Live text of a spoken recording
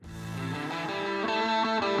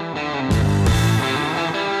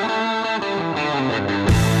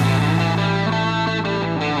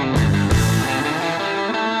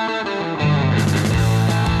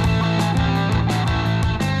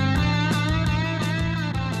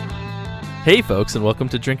Hey folks, and welcome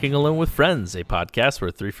to Drinking Alone with Friends, a podcast where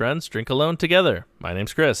three friends drink alone together. My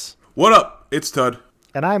name's Chris. What up? It's Tud.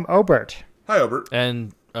 And I'm Obert. Hi, Obert.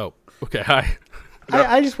 And, okay, hi.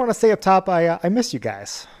 I just want to say up top, I miss you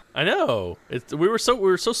guys. I know. We were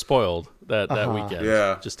so spoiled that weekend.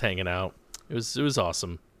 Yeah. Just hanging out. It was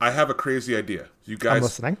awesome. I have a crazy idea. I'm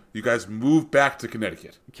listening. You guys move back to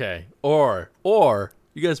Connecticut. Okay. Or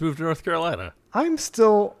you guys moved to North Carolina. I'm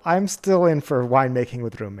still in for winemaking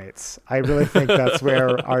with roommates. I really think that's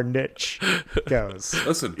where our niche goes.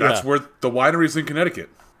 Listen, that's where the winery's in Connecticut.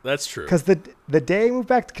 That's true. Because the day I move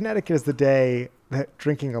back to Connecticut is the day that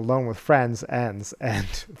Drinking Alone with Friends ends, and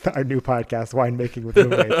our new podcast, Winemaking with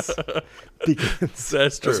Roommates, begins.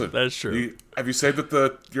 That's true. Listen, That's true. Have you saved up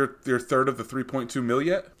your third of the 3.2 mil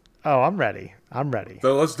yet? Oh, I'm ready.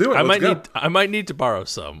 So let's do it. I might need to borrow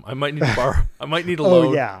some. I might need a loan.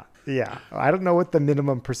 Oh, yeah. Yeah. I don't know what the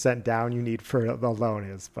minimum % down you need for the loan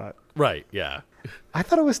is, but... Right, yeah. I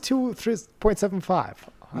thought it was 3.75.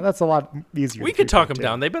 That's a lot easier. We could talk them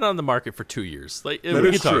down. They've been on the market for 2 years. We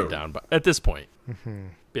could talk them down, but at this point,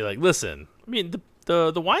 be like, listen. I mean,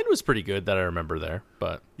 the wine was pretty good that I remember there,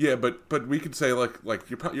 but yeah, but we could say like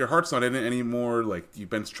your heart's not in it anymore. Like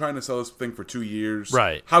you've been trying to sell this thing for 2 years.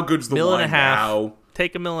 Right? How good's the wine now?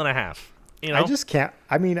 Take $1.5 million. You know? I just can't.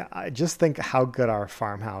 I mean, I just think how good our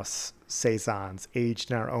farmhouse saisons aged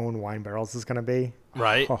in our own wine barrels is going to be.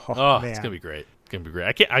 Right? Man. It's gonna be great. It's gonna be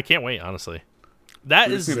great. I can't wait. Honestly, I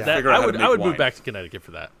would move back to Connecticut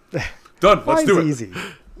for that. Done. Let's do it. Easy.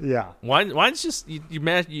 Yeah. Wine's just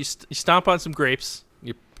you stomp on some grapes,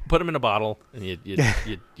 you put them in a bottle, and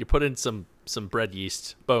you put in some bread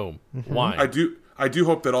yeast. Boom, wine. I do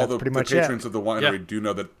hope that all the patrons it. of the winery do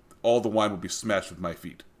know that all the wine will be smashed with my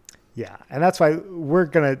feet. Yeah, and that's why we're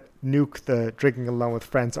going to nuke the Drinking Alone with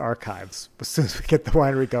Friends archives as soon as we get the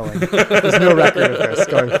winery going. There's no record of this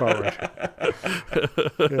going forward.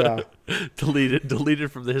 Yeah. Deleted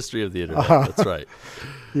from the history of the internet. That's right.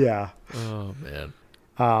 Yeah. Oh, man.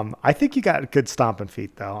 I think you got good stomping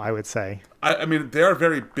feet, though, I would say. I mean, they are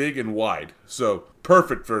very big and wide, so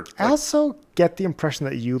perfect for... I also get the impression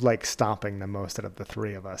that you like stomping the most out of the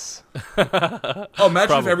three of us.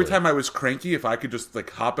 Imagine if every time I was cranky, if I could just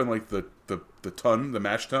like hop in like the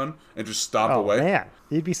mash tun, and just stomp away. Oh, man.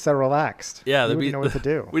 You'd be so relaxed. Yeah, you wouldn't know what to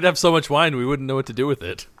do. We'd have so much wine, we wouldn't know what to do with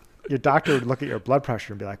it. Your doctor would look at your blood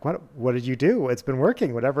pressure and be like, what did you do? It's been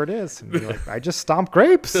working, whatever it is. And you're like, I just stomped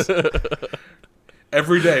grapes.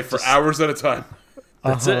 Every day for hours at a time.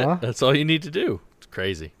 That's it. That's all you need to do. It's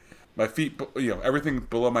crazy. My feet, everything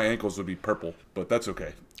below my ankles would be purple, but that's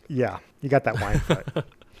okay. Yeah, you got that wine foot.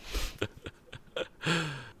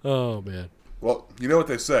 Oh, man. Well, you know what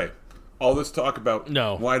they say. All this talk about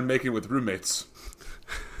No. wine making with roommates.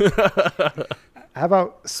 How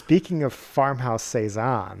about, speaking of farmhouse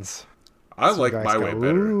saisons? I like my way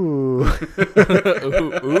better. Ooh.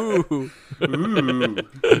 Ooh.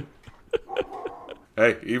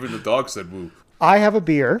 Hey, even the dog said woo. I have a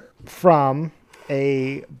beer from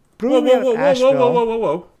a brewery Whoa, out whoa, of whoa,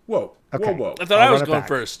 Asheville. whoa. Okay. Whoa. I thought I was going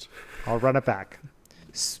first. I'll run it back.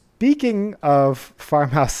 Speaking of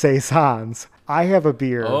farmhouse saisons, I have a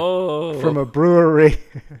beer from a brewery.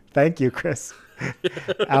 Thank you, Chris.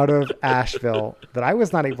 Out of Asheville that I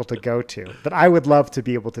was not able to go to, that I would love to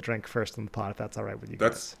be able to drink first on the pod, if that's all right with you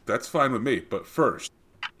guys. That's fine with me, but first.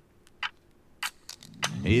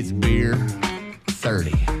 It's beer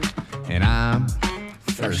 30, and I'm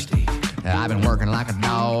thirsty. I've been working like a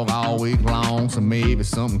dog all week long, so maybe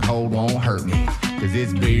something cold won't hurt me. Cause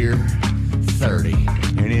it's beer 30,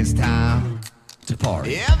 and it's time to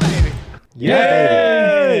party. Yeah, baby.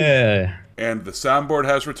 Yeah, baby. Yeah. And the soundboard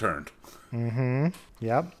has returned. Mm-hmm.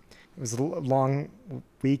 Yep. It was a long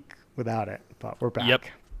week without it, but we're back. Yep.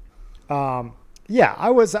 Yeah, I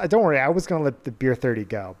was, don't worry, I was going to let the beer 30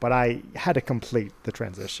 go, but I had to complete the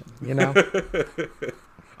transition, you know?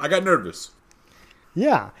 I got nervous.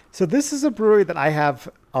 Yeah. So this is a brewery that I have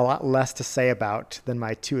a lot less to say about than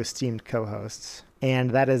my two esteemed co-hosts,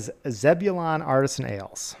 and that is Zebulon Artisan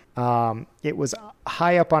Ales. It was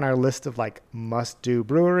high up on our list of like must-do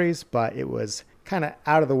breweries, but it was kind of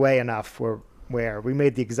out of the way enough where we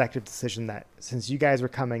made the executive decision that since you guys were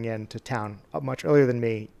coming into town much earlier than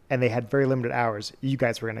me and they had very limited hours, you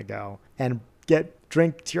guys were going to go and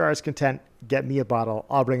drink to your heart's content, get me a bottle,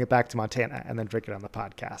 I'll bring it back to Montana and then drink it on the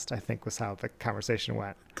podcast, I think was how the conversation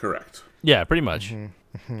went. Correct. Yeah, pretty much.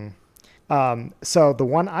 So the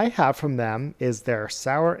one I have from them is their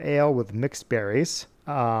sour ale with mixed berries.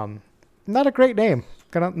 Not a great name.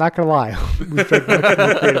 Not gonna lie. We drink much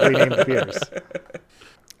more creatively named beers.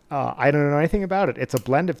 I don't know anything about it. It's a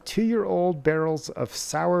blend of 2-year-old barrels of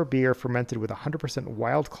sour beer fermented with 100%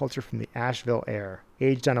 wild culture from the Asheville air.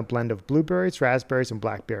 Aged on a blend of blueberries, raspberries, and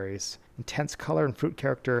blackberries. Intense color and fruit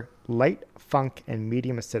character, light funk, and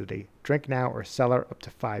medium acidity. Drink now or cellar up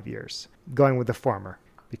to 5 years. Going with the former,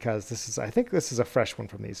 because I think this is a fresh one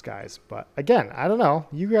from these guys. But again, I don't know.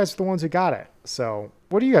 You guys are the ones who got it. So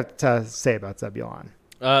what do you have to say about Zebulon?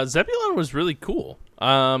 Zebulon was really cool.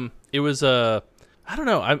 It was I don't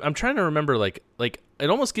know. I'm trying to remember, like it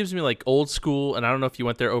almost gives me like old school, and I don't know if you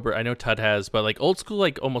went there, Ober. I know Tud has, but like old school,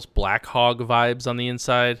 like almost Black Hog vibes on the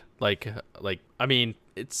inside. Like I mean,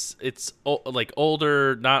 it's like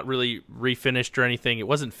older, not really refinished or anything. It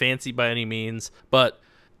wasn't fancy by any means, but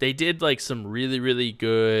they did like some really, really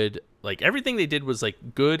good. Like everything they did was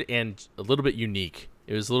like good and a little bit unique.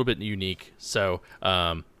 It was a little bit unique. So,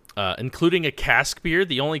 including a cask beer.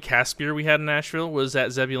 The only cask beer we had in Nashville was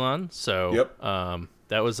at Zebulon. So, yep.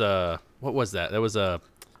 That was what was that? That was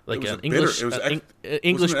like an English.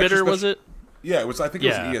 English bitter, was it? Yeah, it was. I think it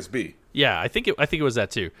was an ESB. Yeah, I think it was that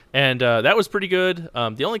too. And that was pretty good.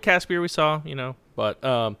 The only cask beer we saw,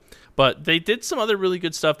 but they did some other really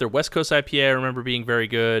good stuff. Their West Coast IPA I remember being very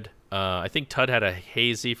good. I think Tud had a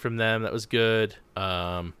hazy from them that was good.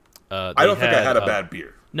 I don't think I had a bad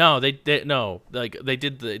beer. No, they did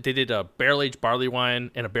a barrel aged barley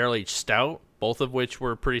wine and a barrel aged stout, both of which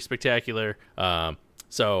were pretty spectacular.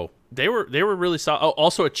 So they were really solid. Oh,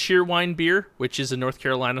 also a Cheerwine beer, which is a North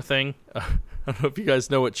Carolina thing. I don't know if you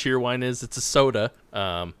guys know what Cheerwine is. It's a soda,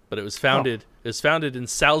 but it was founded in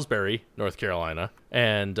Salisbury, North Carolina,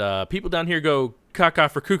 and people down here go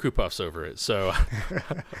caca for Cuckoo Puffs over it. So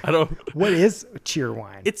I don't. What is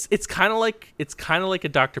Cheerwine? It's kind of like a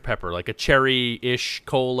Dr. Pepper, like a cherry-ish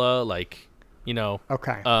cola, like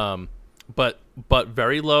Okay. But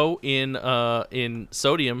very low in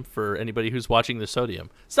sodium for anybody who's watching the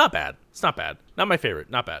sodium. It's not bad. Not my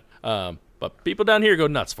favorite. Not bad. But people down here go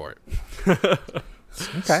nuts for it.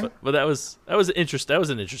 Okay. But that was an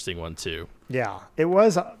interesting one too. Yeah. It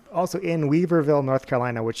was also in Weaverville, North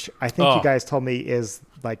Carolina, which I think you guys told me is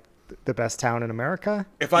like the best town in America.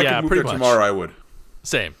 If I could move there tomorrow, I would.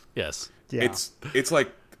 Same. Yes. Yeah. It's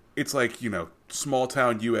like small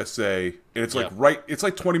town USA, and it's it's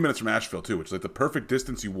like 20 minutes from Asheville too, which is like the perfect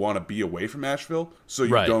distance you want to be away from Asheville, so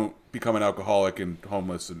you don't become an alcoholic and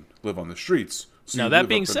homeless and live on the streets. So now that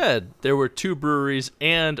being said, there were 2 breweries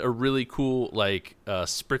and a really cool like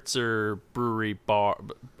Spritzer brewery bar,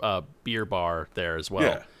 beer bar there as well.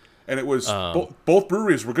 Yeah, and it was both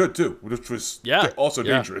breweries were good too, which was also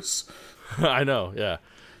dangerous. I know, yeah.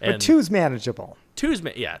 But 2's manageable. Two's,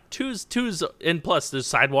 and plus there's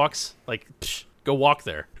sidewalks. Like, go walk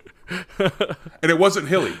there. And it wasn't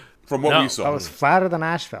hilly from what we saw. It was flatter than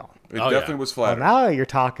Asheville. It definitely was flatter. Well, now you're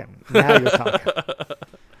talking.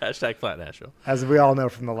 Hashtag flat Nashville. As we all know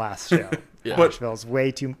from the last show. Yeah. Asheville's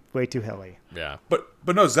way too hilly. Yeah. But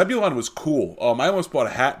no, Zebulon was cool. I almost bought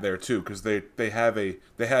a hat there too because they had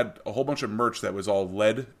a whole bunch of merch that was all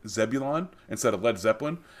Led Zebulon instead of Led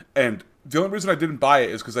Zeppelin. And the only reason I didn't buy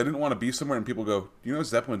it is because I didn't want to be somewhere and people go,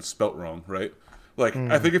 Zeppelin's spelt wrong, right? Like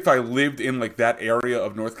I think if I lived in like that area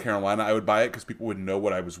of North Carolina, I would buy it because people would know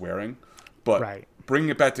what I was wearing. But bringing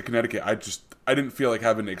it back to Connecticut, I didn't feel like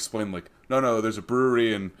having to explain like, no, there's a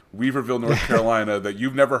brewery in Weaverville, North Carolina that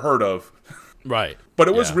you've never heard of. Right. But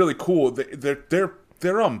it was really cool. Their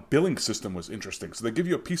billing system was interesting. So they give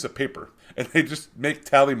you a piece of paper and they just make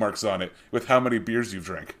tally marks on it with how many beers you've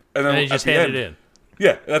drank. And then you just hand it in.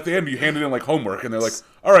 Yeah, at the end you hand it in like homework and they're like,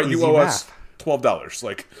 all right, you owe us $12.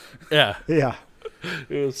 Like, yeah.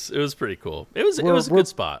 It was pretty cool. It was a good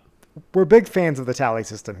spot. We're big fans of the tally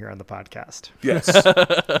system here on the podcast. Yes.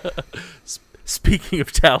 Speaking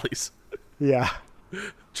of tallies. Yeah.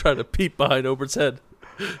 Trying to peep behind Obert's head.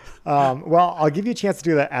 Well, I'll give you a chance to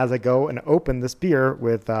do that as I go and open this beer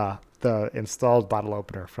with the installed bottle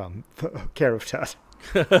opener from Care of Tud.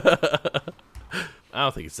 I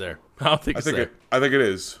don't think it's there. I think it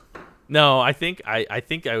is. No, I think I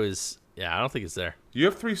was. Yeah, I don't think it's there. You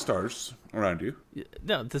have 3 stars around you.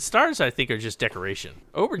 No, the stars I think are just decoration.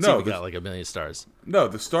 Obert's even got like 1 million stars. No,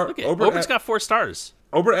 the star. Obert's got 4 stars.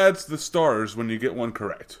 Ober adds the stars when you get 1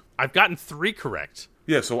 correct. I've gotten 3 correct.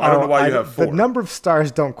 Yeah, so I don't know why you have 4. The number of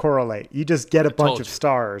stars don't correlate. You just get a bunch of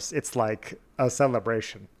stars. It's like a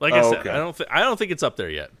celebration. Like I said, okay. I don't think it's up there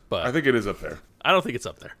yet, but I think it is up there. I don't think it's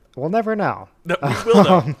up there. We'll never know. No, we will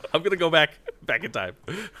know. I'm gonna go back in time.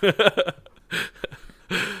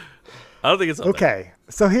 I don't think it's up there. Okay,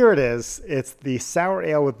 so here it is. It's the sour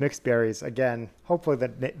ale with mixed berries. Again, hopefully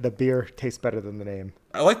the beer tastes better than the name.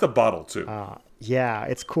 I like the bottle too. Yeah,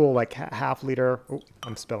 it's cool. Like half liter. Oh,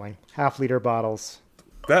 I'm spilling. Half liter bottles.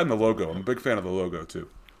 That and the logo. I'm a big fan of the logo too.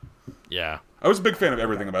 Yeah. I was a big fan of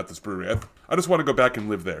everything about this brewery. I just want to go back and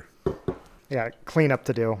live there. Yeah, cleanup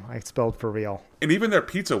to do. I spelled for real. And even their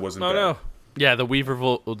pizza wasn't bad. No. Yeah, the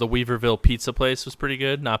Weaverville pizza place was pretty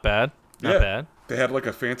good. Not bad. Not bad. They had like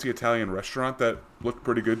a fancy Italian restaurant that looked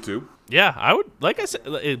pretty good too. Yeah, I would. Like I said,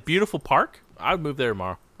 a beautiful park. I would move there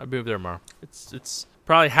tomorrow. It's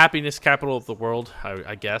probably happiness capital of the world.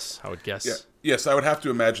 I guess. I would guess. Yeah. Yes, I would have to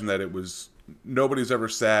imagine that it was. Nobody's ever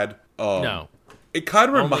sad. No. It kind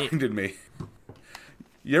of reminded me.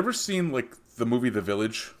 You ever seen like the movie The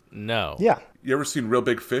Village? No. Yeah. You ever seen Real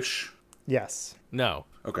Big Fish? Yes. No.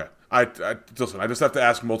 Okay. I listen. I just have to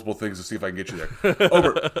ask multiple things to see if I can get you there.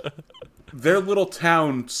 Over. Their little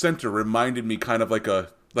town center reminded me kind of like a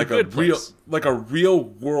real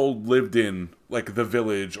world lived in, like The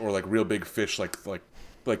Village or like Real Big Fish, like the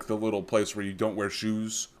little place where you don't wear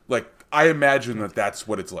shoes. Like I imagine that's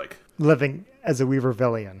what it's like. Living as a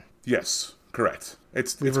Weavervillian. Yes, correct.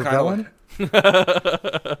 It's kind Weavervillian?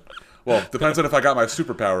 of like. Well, depends on if I got my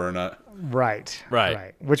superpower or not. Right.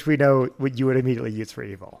 Right. Which we know what you would immediately use for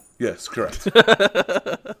evil. Yes, correct.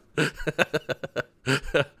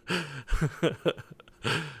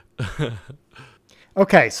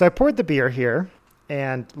 Okay, so I poured the beer here,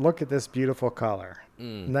 and look at this beautiful color.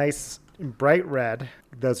 Nice, bright red.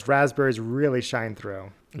 Those raspberries really shine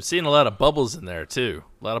through. I'm seeing a lot of bubbles in there too.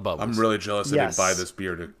 A lot of bubbles. I'm really jealous I Yes. didn't buy this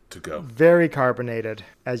beer to go. Very carbonated,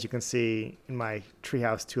 as you can see in my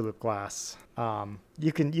Treehouse Tulip glass.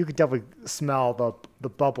 You can definitely smell the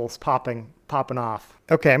bubbles popping off.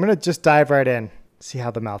 Okay, I'm gonna just dive right in, see how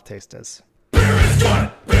the mouth taste is.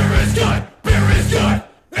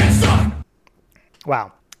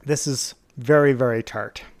 Wow, this is very, very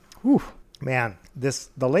tart. Whew, man,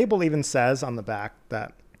 the label even says on the back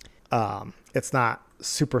that it's not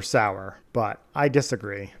super sour, but I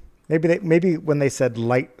disagree. Maybe when they said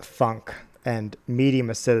light funk and medium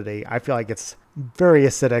acidity, I feel like it's very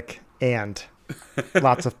acidic and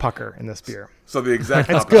lots of pucker in this beer. So the exact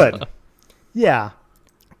It's opposite. good. Yeah,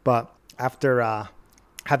 but after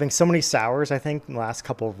having so many sours, I think in the last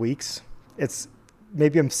couple of weeks,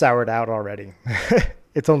 maybe I'm soured out already.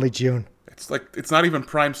 It's only June. It's not even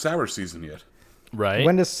prime sour season yet. right.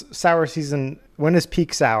 When is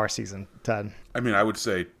peak sour season, Ted? I mean, I would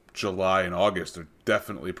say July and August are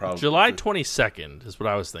definitely probably July 22nd is what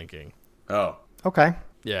I was thinking. Oh, Okay.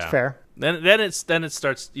 Yeah. It's fair. Then it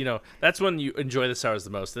starts. That's when you enjoy the sours the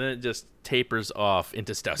most. Then it just tapers off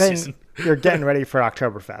into stout Then season. you're getting ready for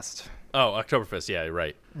Oktoberfest. Oh, Oktoberfest. Yeah, you're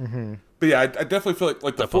right. but yeah, I definitely feel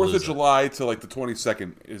like the 4th of Palooza. July to like the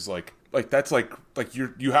 22nd is like that's like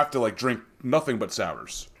you have to like drink nothing but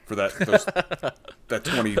sours for that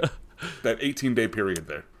 18-day period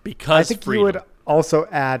there. Because I think freedom. you would also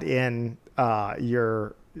add in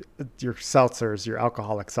your seltzers, your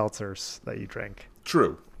alcoholic seltzers that you drink,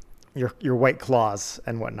 True. your White Claws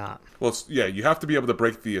and whatnot. Well, yeah, you have to be able to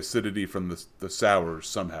break the acidity from the sours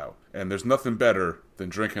somehow, and there's nothing better than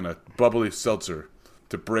drinking a bubbly seltzer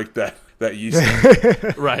to break that yeast.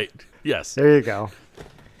 Right. Yes. There you go.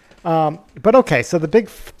 But okay, so the big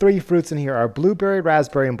three fruits in here are blueberry,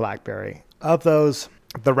 raspberry, and blackberry. Of those,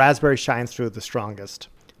 the raspberry shines through the strongest.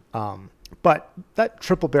 But that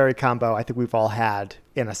triple berry combo, I think we've all had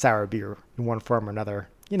in a sour beer in one form or another.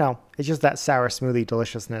 It's just that sour smoothie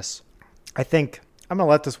deliciousness. I think I'm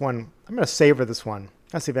going to savor this one.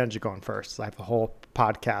 That's the advantage of going first. I have the whole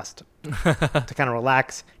podcast to kind of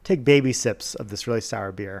relax, take baby sips of this really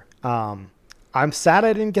sour beer. I'm sad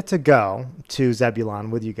I didn't get to go to Zebulon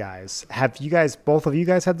with you guys. Have you guys, both of you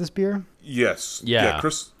guys, had this beer? Yes. Yeah.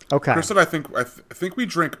 Chris. Okay. Chris and I think we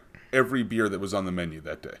drank every beer that was on the menu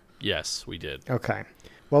that day. Yes, we did. Okay.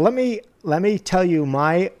 Well, let me tell you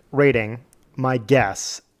my rating, my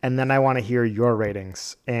guess, and then I want to hear your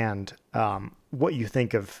ratings and what you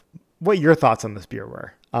think of what your thoughts on this beer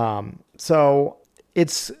were. So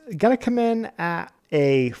it's gonna come in at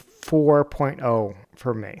a 4.0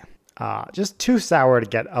 for me. Just too sour to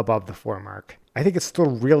get above the 4 mark. I think it's still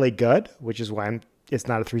really good, which is why it's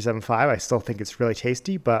not a 3.75. I still think it's really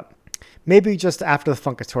tasty, but maybe just after the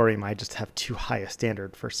Funkatorium, I just have too high a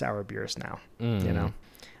standard for sour beers now,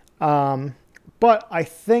 But I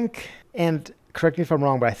think, and correct me if I'm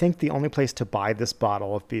wrong, but I think the only place to buy this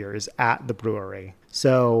bottle of beer is at the brewery.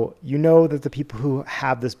 So that the people who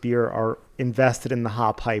have this beer are invested in the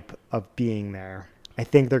hop hype of being there. I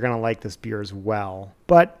think they're going to like this beer as well.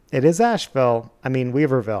 But it is Asheville. I mean,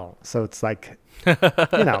 Weaverville. So it's like,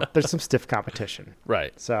 there's some stiff competition.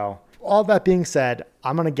 Right. So all that being said,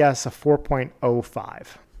 I'm going to guess a 4.05.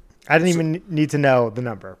 I didn't even need to know the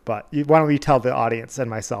number, but why don't you tell the audience and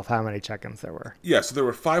myself how many check-ins there were? Yeah, so there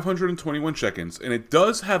were 521 check-ins, and it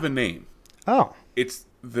does have a name. Oh. It's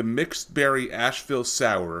the Mixed Berry Asheville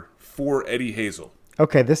Sour for Eddie Hazel.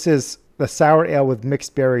 Okay, this is the sour ale with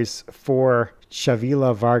mixed berries for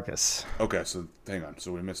Chavila Vargas. Okay, so hang on.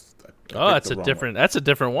 So we missed. That's a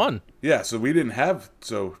different one. Yeah, so we didn't have.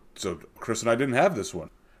 So Chris and I didn't have this one.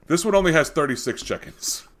 This one only has 36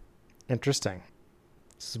 check-ins. Interesting.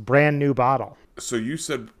 This is a brand new bottle. So you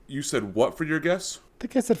said what for your guess? I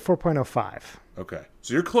think I said 4.05. Okay,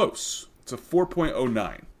 so you're close. It's a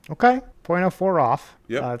 4.09. Okay, 0.04 off.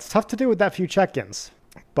 Yep. It's tough to do with that few check-ins.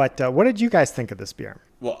 But what did you guys think of this beer?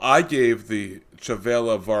 Well, I gave the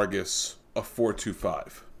Chavela Vargas a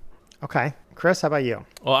 4.25. Okay. Chris, how about you?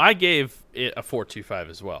 Well, I gave it a 4.25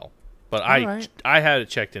 as well, but I had it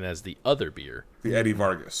checked in as the other beer, The Eddie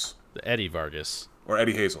Vargas. the Eddie Vargas. Or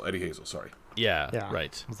Eddie Hazel. Eddie Hazel, sorry. Yeah,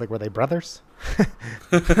 right. I was like, were they brothers?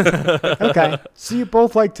 Okay. So you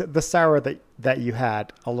both liked the sour that you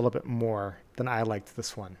had a little bit more than I liked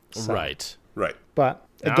this one. So. Right. Right. But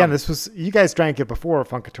again, you guys drank it before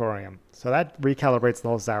Funkatorium, so that recalibrates the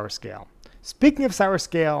whole sour scale. Speaking of sour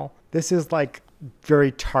scale, this is like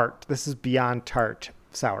very tart. This is beyond tart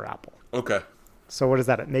sour apple. Okay. So what does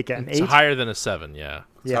that make it? An 8? It's higher than a 7, yeah.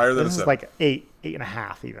 Yeah, higher than this a is 7. like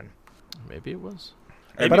 8.5 even. Maybe it was.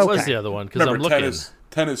 Hey, Maybe it but was okay. the other one, because I'm Remember, looking.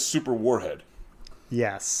 10 is Super Warhead.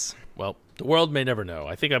 Yes. Well, the world may never know.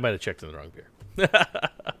 I think I might have checked in the wrong beer.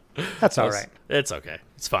 That's all right. It's okay.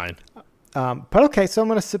 It's fine. But okay, so I'm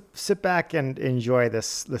going to sit back and enjoy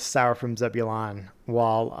this sour from Zebulon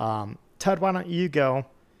while, Tud, why don't you go?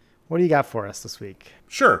 What do you got for us this week?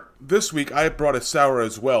 Sure. This week I brought a sour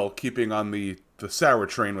as well, keeping on the sour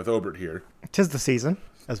train with Obert here. 'Tis the season,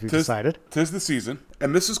 as we've decided. 'Tis the season.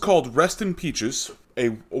 And this is called Reston Peaches,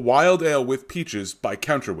 a wild ale with peaches by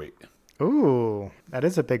Counterweight. Ooh, that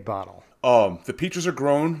is a big bottle. The peaches are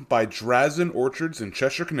grown by Drazen Orchards in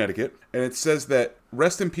Cheshire, Connecticut, and it says that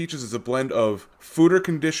Reston Peaches is a blend of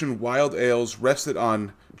foeder-conditioned wild ales rested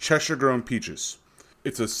on Cheshire-grown peaches.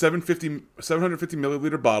 It's a 750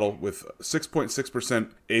 milliliter bottle with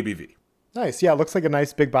 6.6% ABV. Nice. Yeah, it looks like a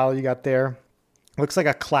nice big bottle you got there. Looks like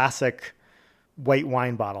a classic white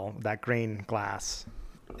wine bottle, that grain glass.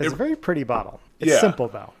 It's a very pretty bottle. It's simple,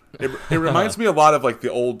 though. It reminds me a lot of like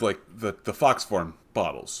the old, like the Fox Farm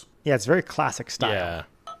bottles. Yeah, it's very classic style. Yeah.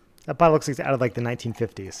 That bottle looks like it's out of like the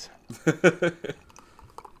 1950s.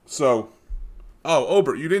 So,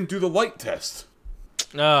 Obert, you didn't do the light test.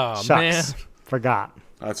 Oh, Shucks. man. Forgot.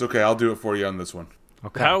 That's okay. I'll do it for you on this one.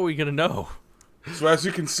 Okay. How are we going to know? So as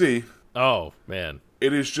you can see, Oh, man.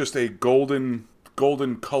 it is just a golden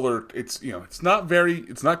color. It's it's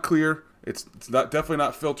not clear. It's definitely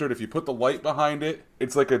not filtered. If you put the light behind it,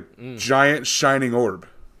 it's like a giant shining orb.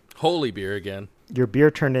 Holy beer again. Your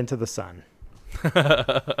beer turned into the sun.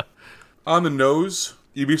 On the nose,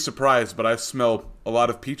 you'd be surprised, but I smell a lot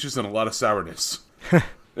of peaches and a lot of sourness.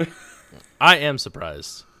 I am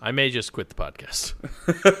surprised. I may just quit the podcast.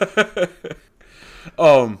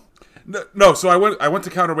 No, so I went to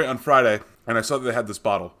Counterweight on Friday and I saw that they had this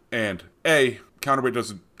bottle. And Counterweight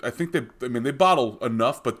doesn't. I think they bottle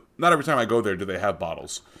enough, but not every time I go there do they have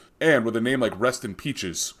bottles. And with a name like Reston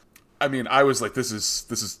Peaches, I mean, I was like, this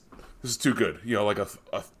is too good. Like a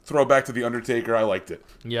throwback to the Undertaker. I liked it.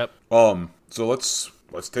 Yep. So let's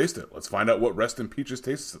taste it. Let's find out what Reston Peaches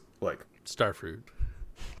tastes like. Starfruit.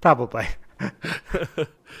 Probably. And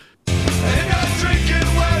I'm drinking,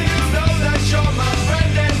 well, you know that you're my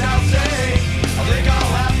friend, and I'll say, I think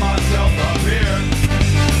I'll have myself a beer.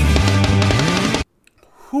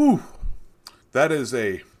 Whew. That is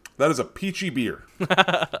a peachy beer.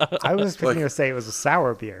 I was thinking to say it was a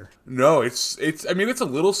sour beer. No, it's I mean it's a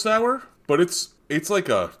little sour, but it's like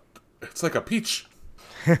a peach.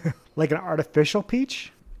 Like an artificial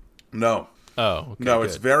peach? No. Oh, okay, No,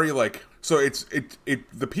 it's good. very like so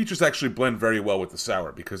the peaches actually blend very well with the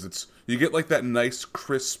sour because you get like that nice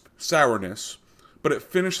crisp sourness, but it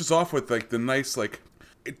finishes off with like the nice like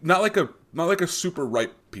not like a super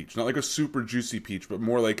ripe peach, not like a super juicy peach, but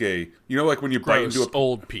more like a like when you bite Gross, into a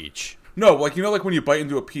old peach. No, like like when you bite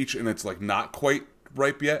into a peach and it's like not quite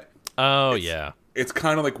ripe yet. Oh, yeah. It's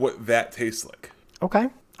kind of like what that tastes like. Okay,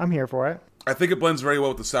 I'm here for it. I think it blends very well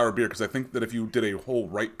with the sour beer because I think that if you did a whole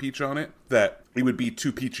ripe peach on it, that it would be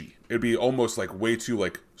too peachy. It'd be almost like way too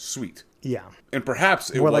like sweet. Yeah. And perhaps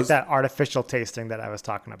it More was like that artificial tasting that I was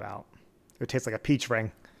talking about. It would taste like a peach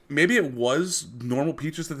ring. maybe it was normal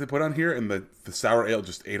peaches that they put on here, and the sour ale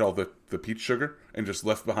just ate all the peach sugar and just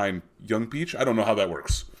left behind young peach. I don't know how that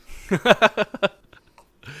works.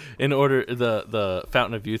 In order, the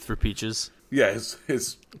Fountain of Youth for peaches. Yeah,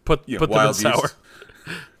 his Put you know, put them in wild sour. yeast.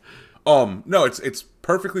 No, it's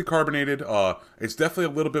perfectly carbonated. It's definitely a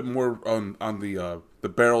little bit more on the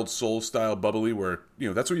barreled Soul style bubbly, where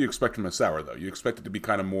that's what you expect from a sour, though. You expect it to be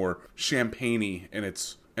kind of more champagne-y in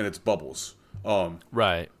its bubbles.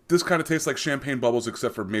 Right. This kind of tastes like champagne bubbles,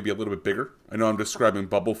 except for maybe a little bit bigger. I know I'm describing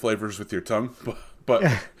bubble flavors with your tongue, but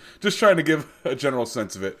just trying to give a general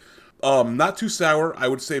sense of it. Not too sour. I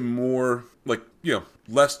would say more like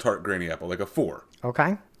less tart granny apple, like a 4.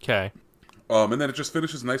 Okay. Okay. And then it just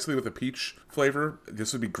finishes nicely with a peach flavor.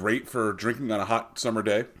 This would be great for drinking on a hot summer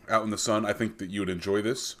day out in the sun. I think that you would enjoy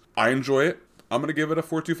this. I enjoy it. I'm going to give it a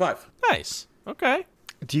 4.25. Nice. Okay.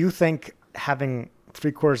 Do you think having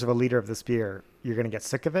 3/4 of a liter of this beer, you're going to get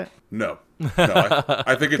sick of it? No.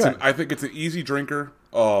 I think it's I think it's an easy drinker.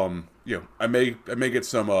 I may get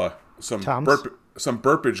some Tums? some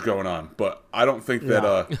burpage going on, but I don't think that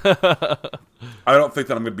I don't think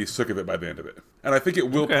that I'm going to be sick of it by the end of it. And I think it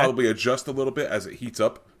will probably adjust a little bit as it heats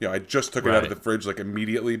up. I just took it out of the fridge like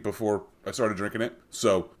immediately before I started drinking it.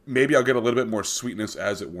 So maybe I'll get a little bit more sweetness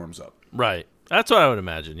as it warms up. Right. That's what I would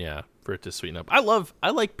imagine, yeah, for it to sweeten up. I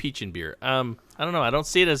like peach in beer. I don't know. I don't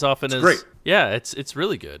see it as often as great. Yeah, it's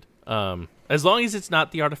really good. As long as it's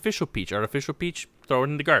not the artificial peach. Artificial peach, throw it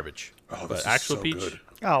in the garbage. Oh, this But is so good.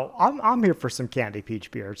 Oh, I'm here for some candy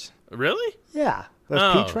peach beers. Really? Yeah, those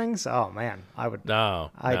Oh. peach rings. Oh man, I would.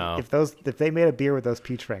 No. If they made a beer with those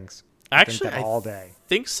peach rings, Actually, I'd drink that all day. I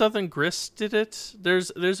think Southern Grist did it.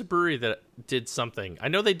 There's a brewery that did something. I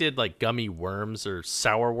know they did like gummy worms or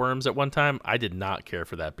sour worms at one time. I did not care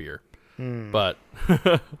for that beer, but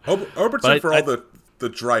Obert's But in for I- all the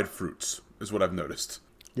dried fruits is what I've noticed.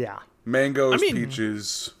 Yeah. Mangoes, I mean-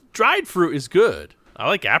 peaches. dried fruit is good. I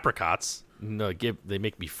like apricots. No, they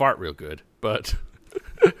make me fart real good, but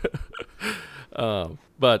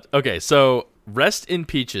but okay. So Rest in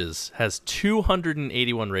Peaches has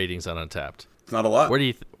 281 ratings on Untapped. It's not a lot. Where do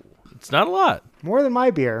you? It's not a lot. More than my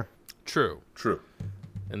beer. True. True.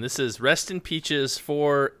 And this is Rest in Peaches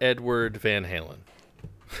for Edward Van Halen.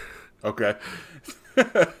 Okay.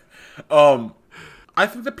 I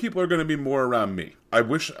think that people are going to be more around me. I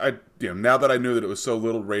wish now that I knew that it was so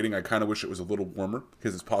little rating, I kind of wish it was a little warmer,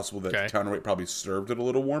 because it's possible that Counterweight probably served it a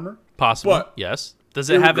little warmer. Possible. But yes. Does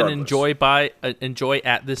it have an irregardless. enjoy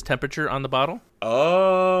at this temperature on the bottle?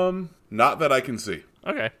 Not that I can see.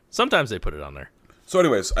 Okay. Sometimes they put it on there. So,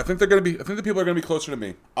 anyways, I think the people are going to be closer to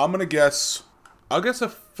me. I'll guess a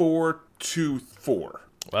 4.24.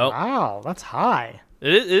 Well, Wow, that's high.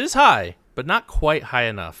 it is high, but not quite high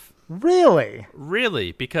enough. Really?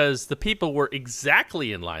 Really, because the people were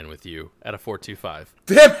exactly in line with you at a 4.25.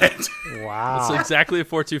 Damn it! Wow. So exactly a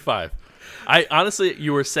 4.25. I honestly,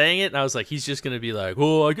 you were saying it, and I was like, he's just gonna be like,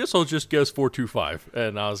 well, I guess I'll just guess 4.25,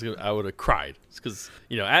 and I would have cried because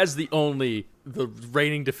as the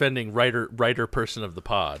reigning defending writer person of the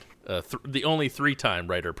pod, the only 3-time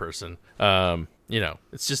writer person,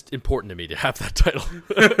 it's just important to me to have that title.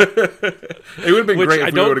 It would have been Which great I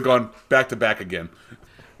if we don't- would have gone back to back again.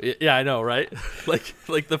 Yeah, I know, right?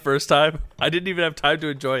 like the first time, I didn't even have time to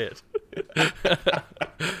enjoy it.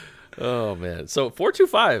 Oh man, so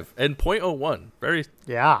 4.25 and 0.01, very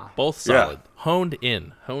both solid, honed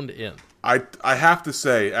in. I have to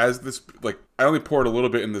say, as this, I only poured a little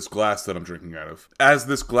bit in this glass that I'm drinking out of. As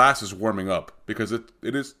this glass is warming up, because it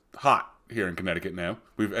is hot here in Connecticut now.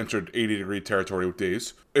 We've entered 80-degree territory with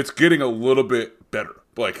days. It's getting a little bit better.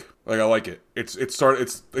 Like I like it. It's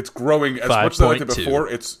growing as much as I liked it 5.2. before.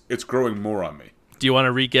 It's growing more on me. Do you want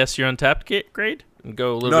to re-guess your Untapped grade and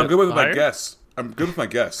go a little No, bit I'm good with higher? my guess. I'm good with my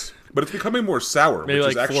guess. But it's becoming more sour, Maybe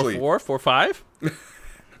which like is actually 4.4, 4.5.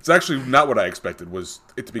 it's actually not what I expected. Was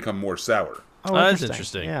it to become more sour? Oh, That's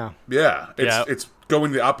interesting. Yeah. Yeah, Yeah. it's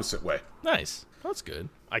going the opposite way. Nice. That's good.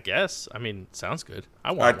 I guess. I mean, sounds good.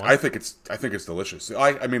 I want one. I think it's delicious.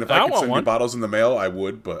 I mean, if I could want send you one. bottles in the mail, I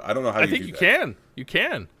would, but I don't know how I you think do you that. can. You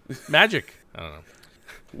can. Magic. I don't know.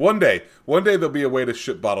 One day there'll be a way to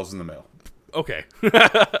ship bottles in the mail. Okay.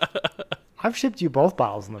 I've shipped you both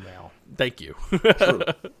bottles in the mail. Thank you. True.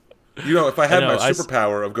 If I had I know, my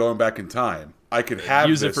superpower of going back in time, I could have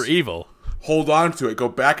Use this, it for evil. hold on to it, go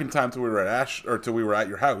back in time till we were at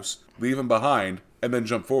your house, leave him behind, and then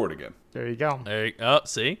jump forward again. There you go.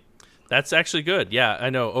 See? That's actually good. Yeah, I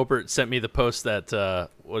know. Obert sent me the post that,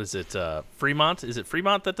 what is it, Fremont? Is it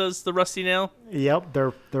Fremont that does the Rusty Nail? Yep,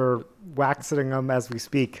 they're waxing them as we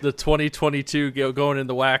speak. The 2022 going in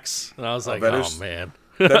the wax. And I was like, that oh, is- man.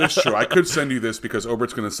 That is true. I could send you this because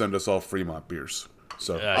Obert's going to send us all Fremont beers.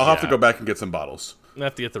 So I'll have to yeah. go back and get some bottles. I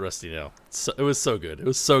have to get the Rusty Nail. It was so good. It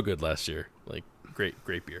was so good last year. Like, great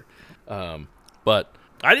beer. But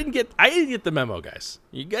I didn't get the memo, guys.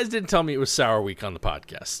 You guys didn't tell me it was Sour Week on the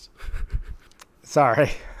podcast.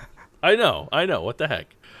 Sorry. I know. What the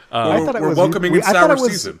heck? We're welcoming in sour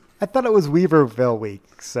season. I thought it was Weaverville week,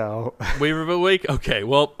 so Weaverville Week? Okay,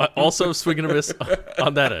 well, also swing and a miss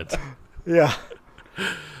on that end. yeah.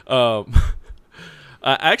 I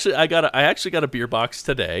actually got a beer box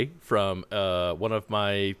today from one of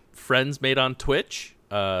my friends made on Twitch.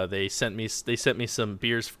 They sent me some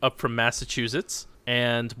beers up from Massachusetts,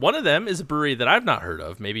 and one of them is a brewery that I've not heard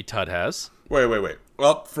of. Maybe Todd has. Wait.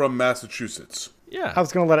 Up from Massachusetts. Yeah. I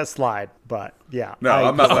was going to let it slide, but yeah. No,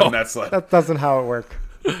 I'm not letting that slide. That doesn't how it work.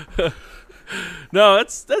 No,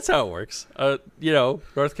 that's how it works.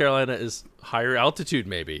 North Carolina is higher altitude,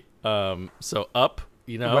 maybe. So up.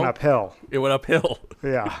 It went uphill. It went uphill.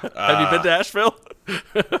 Yeah. Have you been to Asheville? Yeah,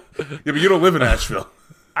 but you don't live in Asheville.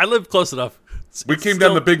 I live close enough. We came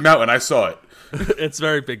down the big mountain. I saw it. It's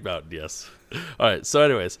very big mountain, yes. All right. So,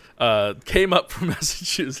 anyways, came up from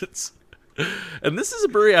Massachusetts, and this is a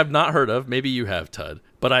brewery I've not heard of. Maybe you have, Tud.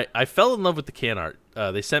 But I fell in love with the can art.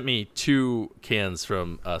 They sent me 2 cans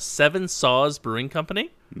from Seven Saws Brewing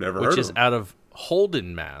Company, Never heard which of is them. out of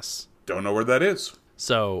Holden, Mass. Don't know where that is.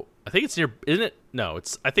 So I think it's near. Isn't it? No,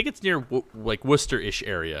 I think it's near like Worcester-ish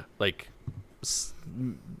area, like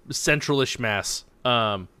central-ish Mass.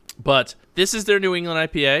 But this is their New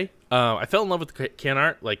England IPA. I fell in love with the can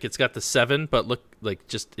art. Like, it's got the 7, but look like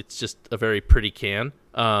it's just a very pretty can.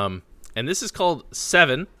 And this is called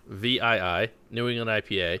 7 VII New England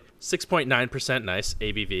IPA, 6.9% nice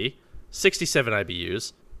ABV, 67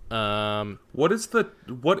 IBUs. What is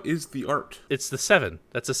the art? It's the 7.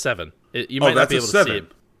 That's a 7. You might not be able to see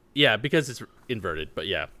it. Yeah, because it's inverted, but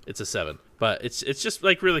yeah, it's a 7. But it's just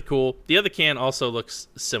like really cool. The other can also looks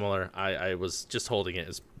similar. I was just holding it.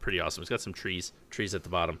 It's pretty awesome. It's got some trees at the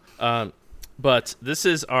bottom. But this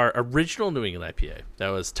is our original New England IPA that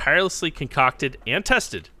was tirelessly concocted and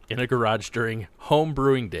tested in a garage during home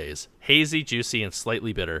brewing days. Hazy, juicy, and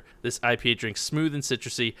slightly bitter. This IPA drinks smooth and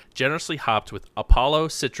citrusy, generously hopped with Apollo,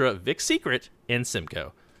 Citra, Vic Secret, and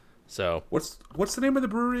Simcoe. So What's the name of the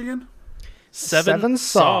brewery again? Seven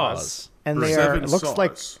Saws. And they Seven are.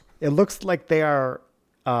 It looks like they are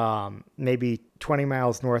maybe 20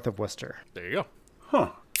 miles north of Worcester. There you go. Huh.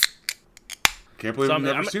 Can't believe So I've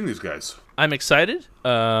never I'm- seen these guys. I'm excited.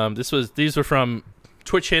 These were from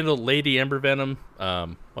Twitch handle Lady Ember Venom.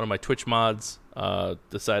 One of my Twitch mods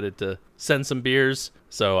decided to send some beers,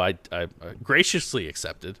 so I graciously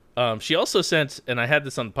accepted. She also sent, and I had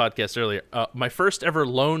this on the podcast earlier, my first ever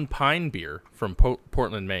Lone Pine beer from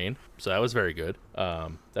Portland, Maine. So that was very good.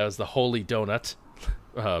 That was the Holy Donut,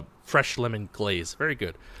 fresh lemon glaze, very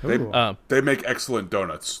good. They make excellent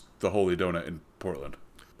donuts. The Holy Donut in Portland.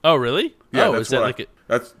 Oh, really? Yeah, oh, that's is that where like it?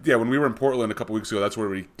 That's when we were in Portland a couple weeks ago. That's where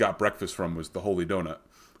we got breakfast from. Was the Holy Donut,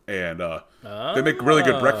 and they make really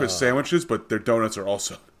good breakfast sandwiches. But their donuts are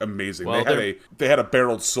also amazing. Well, they had a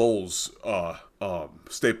Barreled Souls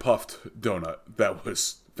Stay Puffed donut that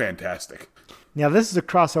was fantastic. Now, this is a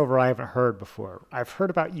crossover I haven't heard before. I've heard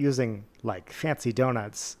about using like fancy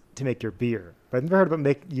donuts to make your beer, but I've never heard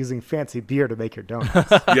about using fancy beer to make your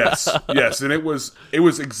donuts. yes, and it was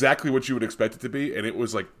exactly what you would expect it to be, and it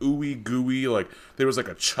was like ooey gooey, like there was like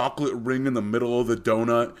a chocolate ring in the middle of the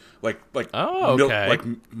donut, like okay. like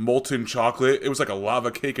molten chocolate. It was like a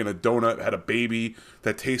lava cake and a donut. It had a baby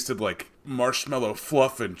that tasted like marshmallow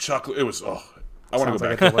fluff and chocolate. It was I want to Sounds go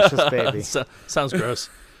like back. a delicious baby. Sounds gross.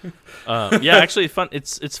 Yeah, actually, fun.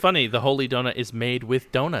 It's funny. The Holy Donut is made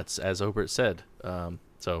with donuts, as Obert said.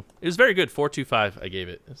 So it was very good. 4.25. I gave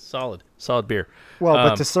it. It's solid beer. Well,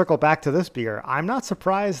 but to circle back to this beer, I'm not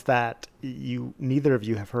surprised that neither of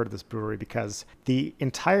you have heard of this brewery because the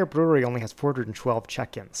entire brewery only has 412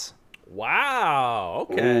 check-ins. Wow.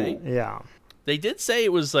 Okay. Ooh. Yeah. They did say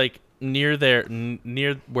it was like near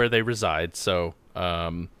where they reside. So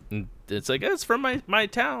it's like it's from my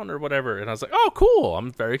town or whatever. And I was like, oh, cool.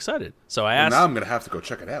 I'm very excited. So I asked. Now I'm gonna have to go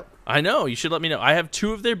check it out. I know. You should let me know. I have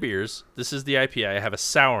 2 of their beers. This is the IPA. I have a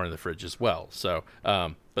sour in the fridge as well. So,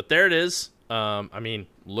 but there it is. I mean,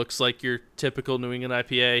 looks like your typical New England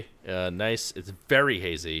IPA. Nice. It's very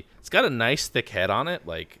hazy. It's got a nice thick head on it.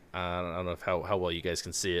 Like, I don't know how well you guys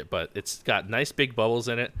can see it, but it's got nice big bubbles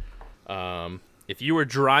in it. If you were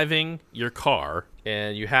driving your car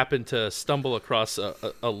and you happen to stumble across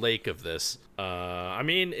a lake of this, I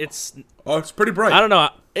mean, it's pretty bright. I don't know.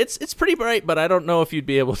 It's pretty bright, but I don't know if you'd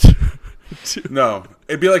be able to. No,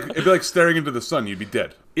 it'd be like staring into the sun. You'd be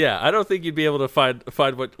dead. Yeah, I don't think you'd be able to find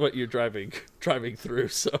what you're driving through.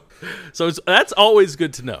 So that's always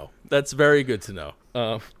good to know. That's very good to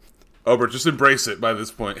know. But just embrace it by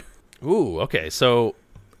this point. Ooh, okay. So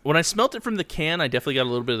when I smelt it from the can, I definitely got a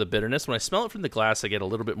little bit of the bitterness. When I smell it from the glass, I get a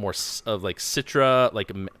little bit more of like citra, like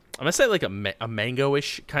I'm gonna say like a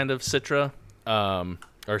mango-ish kind of citra,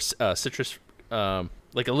 or citrus,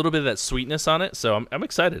 like a little bit of that sweetness on it. So I'm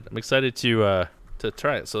excited. I'm excited to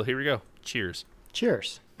try it. So here we go. Cheers.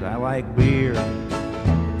 Cheers. I like beer.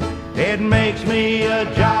 It makes me a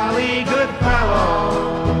jolly good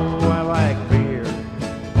fellow. I like beer.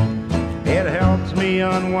 It helps me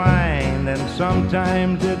unwind, and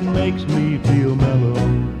sometimes it makes me feel mellow.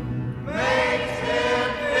 Makes him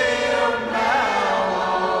feel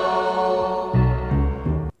mellow.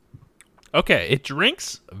 Okay, it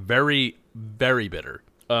drinks very, very bitter.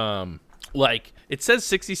 Like it says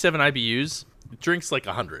 67 IBUs. It drinks like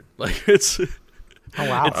 100. Like it's. Oh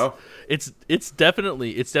wow. It's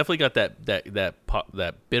definitely got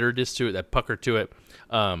that bitterness to it, that pucker to it.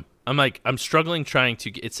 I'm struggling trying to.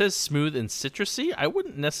 It says smooth and citrusy. I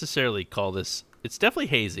wouldn't necessarily call this. It's definitely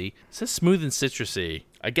hazy. It says smooth and citrusy.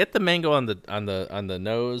 I get the mango on the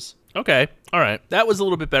nose. Okay, all right, that was a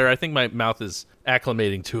little bit better. I think my mouth is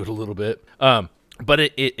acclimating to it a little bit. But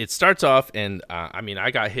it starts off, and I mean,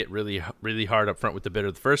 I got hit really, really hard up front with the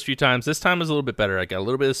bitter the first few times. This time was a little bit better. I got a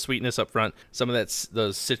little bit of sweetness up front, some of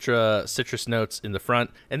those citrus notes in the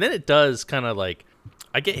front, and then it does kind of like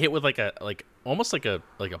I get hit with almost like a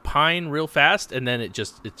pine real fast, and then it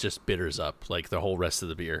just bitters up like the whole rest of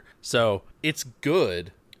the beer. So it's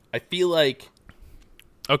good. I feel like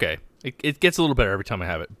okay. It gets a little better every time I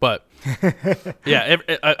have it, but yeah,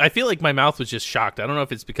 I feel like my mouth was just shocked. I don't know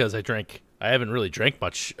if it's because I haven't really drank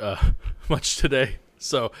much today,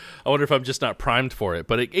 so I wonder if I'm just not primed for it.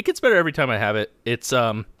 But it gets better every time I have it.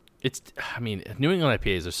 I mean, New England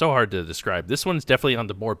IPAs are so hard to describe. This one's definitely on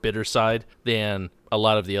the more bitter side than a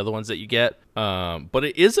lot of the other ones that you get, but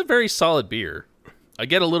it is a very solid beer. I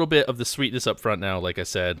get a little bit of the sweetness up front now, like I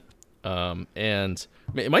said, and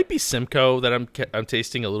it might be Simcoe that I'm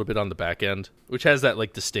tasting a little bit on the back end, which has that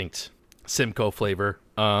like distinct Simcoe flavor.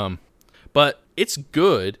 But it's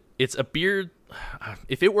good. It's a beer.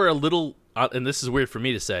 If it were a little, and this is weird for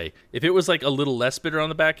me to say, if it was like a little less bitter on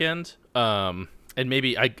the back end, and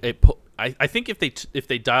maybe I think if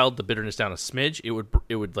they dialed the bitterness down a smidge,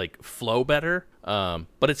 it would like flow better.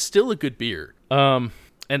 But it's still a good beer. And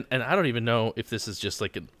I don't even know if this is just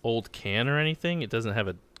like an old can or anything. It doesn't have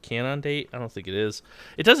a can on date. I don't think it is.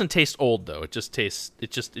 It doesn't taste old though. It's just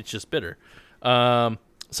bitter. So I'm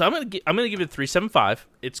gonna give it a 3.75.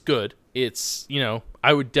 It's good. It's,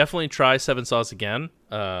 I would definitely try Seven Saws again.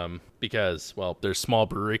 Because there's small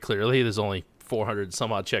brewery. Clearly, there's only 400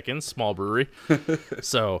 some odd check-ins. Small brewery.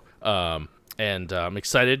 So and I'm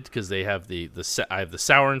excited because they have I have the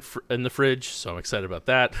sour in the fridge, so I'm excited about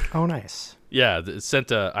that. Oh, nice. Yeah, it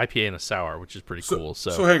sent a IPA and a sour, which is pretty cool.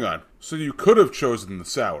 So hang on. So you could have chosen the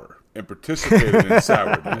sour and participated in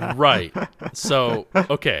sour, didn't you? Right. So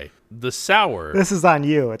okay, the sour. This is on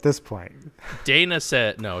you at this point. Dana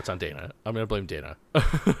said no. It's on Dana. I'm gonna blame Dana.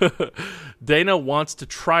 Dana wants to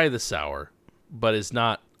try the sour, but is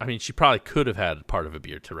not. I mean, she probably could have had part of a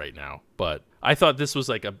beer to right now, but I thought this was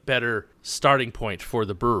like a better starting point for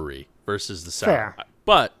the brewery versus the sour. Fair.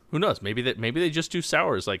 But who knows? Maybe they just do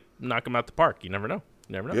sours, like knock them out the park. You never know.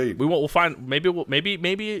 You never know. Yeah, We'll find. Maybe a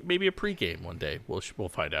pregame one day. We'll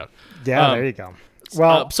find out. Yeah, there you go.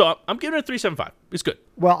 Well, so I'm giving it a 3.75. It's good.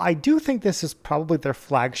 Well, I do think this is probably their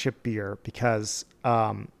flagship beer because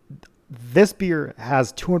this beer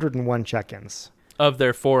has 201 check-ins. Of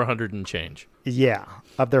their 400 and change. Yeah,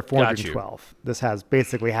 of their 412. This has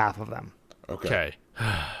basically half of them. Okay.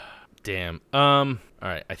 Damn. All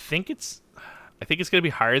right. I think it's gonna be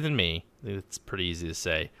higher than me. It's pretty easy to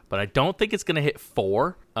say, but I don't think it's gonna hit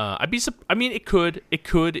 4. It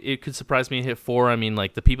could surprise me and hit 4. I mean,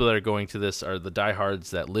 like the people that are going to this are the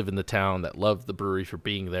diehards that live in the town that love the brewery for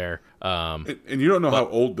being there. And you don't know how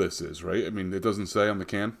old this is, right? I mean, it doesn't say on the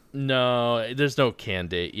can. No, there's no can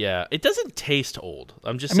date. Yeah, it doesn't taste old.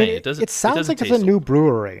 I'm just saying it doesn't. It sounds like it's a new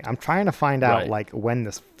brewery. I'm trying to find out like when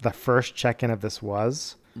the first check-in of this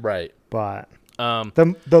was. Right. But I'll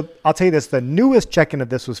tell you this: the newest check-in of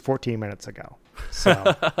this was 14 minutes ago.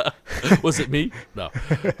 So was it me? No.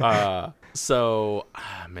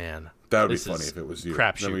 Man, that would be funny if it was you.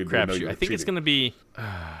 Crapshoot. I think it's gonna be.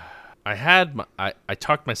 I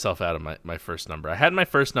talked myself out of my first number. I had my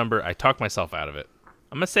first number. I talked myself out of it.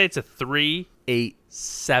 I'm gonna say it's a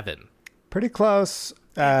 3.87. Pretty close.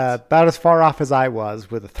 About as far off as I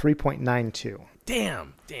was with a 3.92.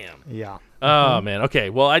 Damn. Yeah. Oh man. Okay.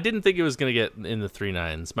 Well, I didn't think it was gonna get in the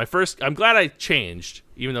 3.9s. I'm glad I changed,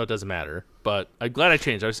 even though it doesn't matter. But I'm glad I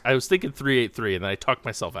changed. I was thinking 3.83, and then I talked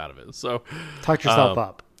myself out of it. So talk yourself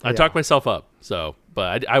up. I talked myself up. So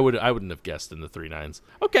But I wouldn't have guessed in the 3.9s.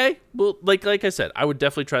 Okay, well, like I said, I would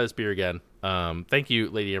definitely try this beer again. Thank you,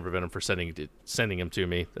 Lady Amber Venom, for sending him to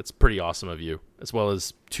me. That's pretty awesome of you, as well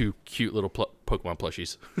as 2 cute little Pokemon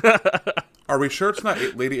plushies. Are we sure it's not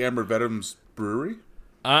Lady Amber Venom's brewery?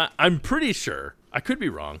 I'm pretty sure. I could be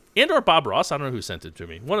wrong. And or Bob Ross. I don't know who sent it to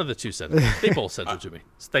me. One of the two sent it. They both sent it to me.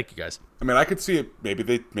 So thank you guys. I mean, I could see it. Maybe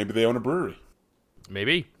they own a brewery.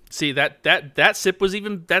 Maybe. See, that sip was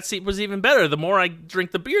even better. The more I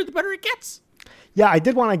drink the beer, the better it gets. Yeah, I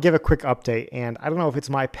did want to give a quick update, and I don't know if it's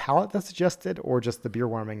my palate that's adjusted or just the beer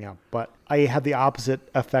warming up, but I had the opposite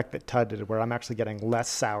effect that Tud did, where I'm actually getting less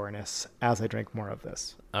sourness as I drink more of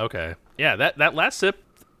this. Okay. Yeah, that last sip,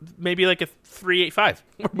 maybe like a 3.85.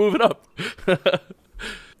 We're moving up.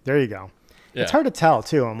 There you go. Yeah. It's hard to tell,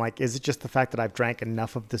 too. I'm like, is it just the fact that I've drank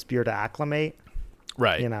enough of this beer to acclimate?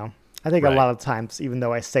 Right. You know, I think Right. a lot of times, even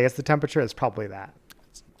though I say it's the temperature, it's probably that.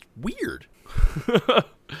 Weird.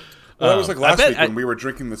 Well, that was like last bet week when we were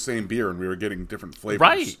drinking the same beer and we were getting different flavors.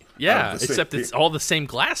 Right. out Yeah. of the same Except beer. it's all the same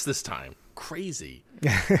glass this time. Crazy.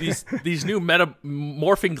 these new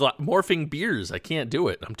morphing beers. I can't do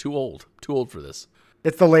it. I'm too old. Too old for this.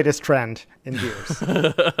 It's the latest trend in beers.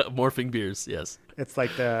 Morphing beers. Yes. It's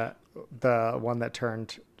like the one that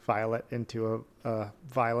turned violet into a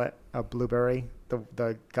blueberry,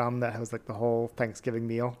 the gum that has like the whole Thanksgiving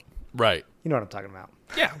meal. Right. You know what I'm talking about.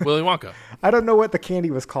 Yeah. Willy Wonka. I don't know what the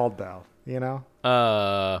candy was called though, you know?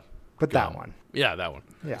 But that Gum. one. Yeah, that one.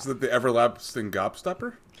 Yeah. Is it the everlasting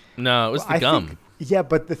gobstopper? No, it was the I gum. think- yeah,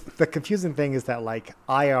 but the confusing thing is that like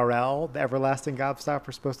IRL, the everlasting gobstopper,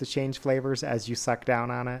 is supposed to change flavors as you suck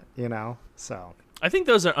down on it, you know? So, I think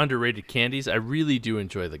those are underrated candies. I really do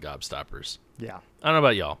enjoy the gobstoppers. yeah. I don't know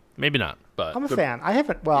about y'all. Maybe not, but I'm a fan. I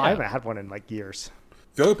haven't had one in like years.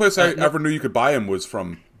 The only place I ever knew you could buy them was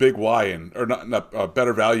from Big Y or not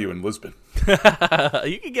Better Value in Lisbon.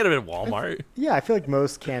 you can get them at Walmart. Yeah, I feel like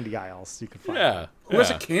most candy aisles you can find. Yeah. Who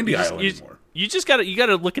has a candy aisle anymore? You just gotta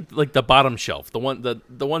look at like the bottom shelf, the ones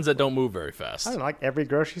that don't move very fast. I don't know, like every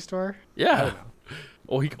grocery store. Yeah.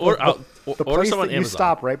 Or The order place some on that you Amazon.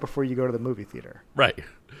 stop right before you go to the movie theater. Right.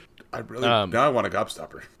 I really now I want a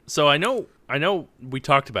gobstopper. So I know we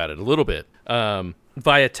talked about it a little bit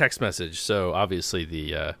via text message. So obviously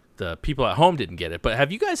the people at home didn't get it. But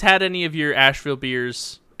have you guys had any of your Asheville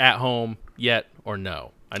beers at home yet or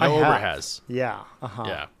no? I know Ober has. Yeah. Uh-huh.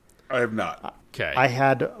 Yeah. I have not. Okay. I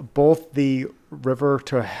had both the River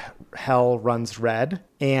to Hell Runs Red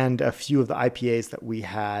and a few of the IPAs that we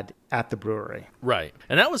had at the brewery. Right.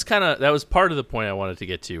 And that was part of the point I wanted to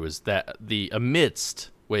get to, was that the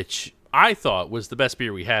Amidst, which I thought was the best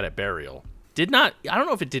beer we had at Burial, I don't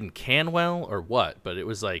know if it didn't can well or what, but it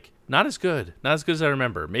was like not as good as I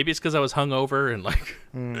remember. Maybe it's because I was hungover and like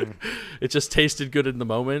it just tasted good in the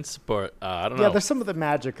moments, but I don't know. Yeah, there's some of the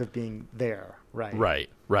magic of being there, right?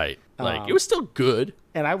 Right. Like it was still good.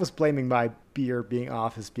 And I was blaming my beer being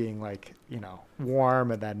off as being like, you know,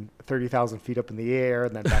 warm and then 30,000 feet up in the air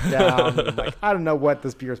and then back down. And I'm like, I don't know what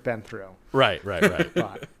this beer's been through. Right.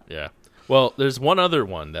 But Yeah. Well, there's one other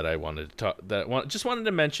one that I wanted to talk, just wanted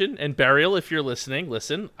to mention. And Burial, if you're listening,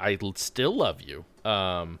 listen, I still love you.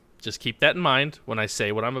 Just keep that in mind when I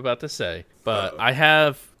say what I'm about to say. But I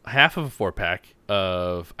have half of a 4-pack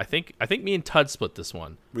of, I think me and Tud split this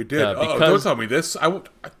one. We did. Because, Don't tell me this.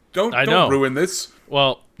 Don't know. ruin this.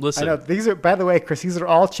 Well, I listen. know these are, by the way, Chris, these are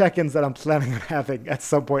all check-ins that I'm planning on having at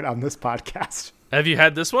some point on this podcast. Have you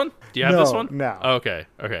had this one? Do you have No, this one? no. Okay.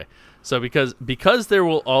 So because there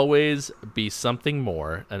will always be something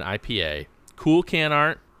more, an IPA, cool can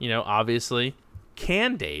art, you know, obviously,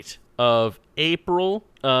 can date of April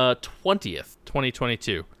 20th,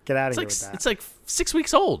 2022. Get out of It's here like with that. it's like 6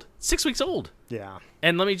 weeks old. 6 weeks old. Yeah.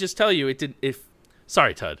 And let me just tell you,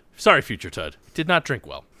 sorry, Tud. Sorry, future Tud. It did not drink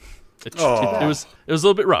well. It was a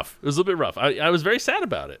little bit rough. I was very sad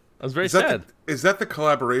about it. I was very sad. Is that the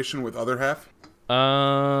collaboration with Other Half?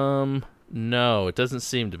 No, it doesn't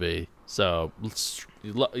seem to be. So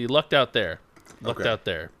you lucked out there.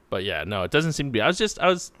 But yeah, no, it doesn't seem to be. I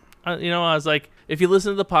was like, if you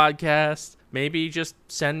listen to the podcast, maybe just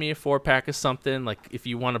send me a 4-pack of something. Like if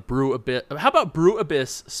you want to brew a bit, how about Brew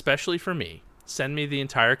Abyss, especially for me? Send me the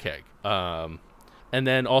entire keg. And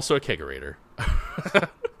then also a kegerator.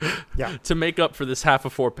 Yeah. To make up for this half a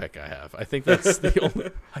 4-pack I have. I think that's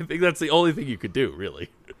the only thing you could do, really.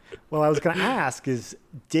 Well, I was going to ask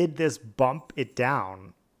did this bump it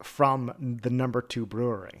down from the number 2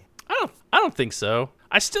 brewery? I don't think so.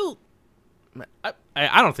 I don't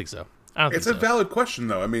think so. It's a valid question,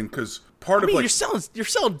 though. I mean, because part of you're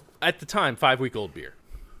selling at the time 5-week-old beer.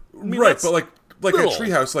 right, but like at little.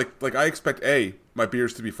 Treehouse, like I expect my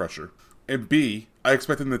beers to be fresher. and B, I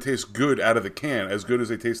expect them to taste good out of the can, as good as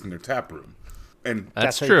they taste in their tap room. And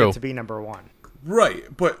That's how true. you get to be number one. right,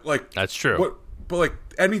 but like That's true. But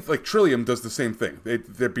like Trillium does the same thing.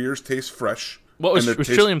 Their beers taste fresh. What was and their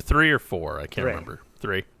Trillium 3 or 4? I can't 3. remember.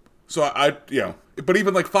 3. So I but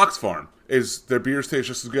even like Fox Farm is their beers taste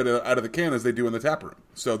just as good out of the can as they do in the tap room.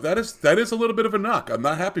 So that is a little bit of a knock. I'm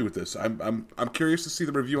not happy with this. I'm curious to see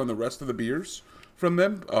the review on the rest of the beers from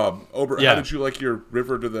them. Ober, Yeah. how did you like your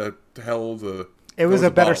River to Hell? It was a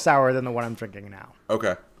better bottle. sour than the one I'm drinking now.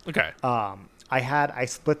 Okay. Okay. I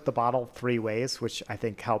split the bottle 3 ways, which I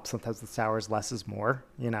think helps. Sometimes the sours less is more,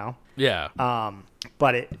 yeah.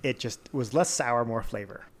 But it just was less sour, more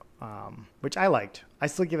flavor, which I liked. I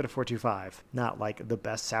still give it a 4.25. Not like the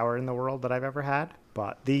best sour in the world that I've ever had,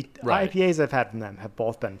 but the Right. IPAs I've had from them have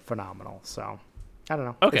both been phenomenal. So I don't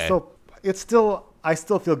know. Okay. I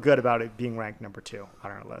still feel good about it being ranked number 2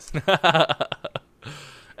 on our list.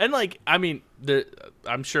 And like, I mean,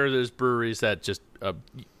 I'm sure there's breweries that just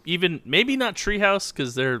even maybe not Treehouse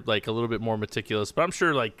because they're like a little bit more meticulous, but I'm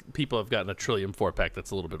sure like people have gotten a Trillium 4-pack that's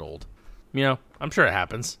a little bit old. I'm sure it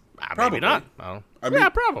happens. Probably. Maybe not. I don't. I mean- yeah,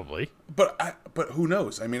 probably. But who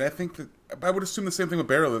knows? I mean, I think that I would assume the same thing with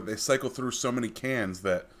Barrel, that they cycle through so many cans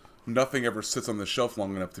that nothing ever sits on the shelf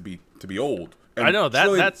long enough to be old. And I know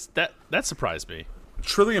Trillium, that surprised me.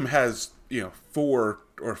 Trillium has 4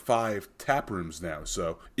 or 5 tap rooms now,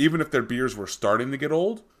 so even if their beers were starting to get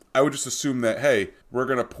old, I would just assume that, hey, we're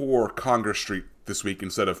gonna pour Congress Street this week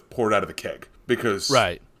instead of pour it out of the keg because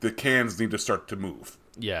Right. the cans need to start to move.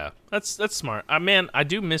 Yeah, that's smart. Man, I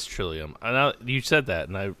do miss Trillium. I know you said that,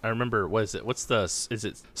 and I remember. What is it? Is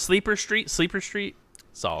it Sleeper Street? Sleeper Street?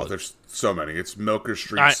 Solid. There's so many. It's Milker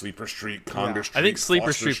Street, I- Sleeper Street, Congress Street. I think Sleeper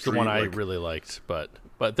Foster Street's the one I like- really liked, but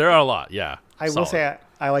there are a lot. Yeah, I will solid. say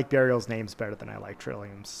I like Burial's names better than I like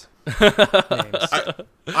Trillium's names.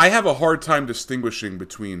 I have a hard time distinguishing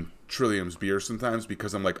between Trillium's beers sometimes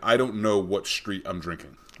because I'm like, I don't know what street I'm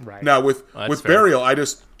drinking. Right. Now with That's fair. Burial, I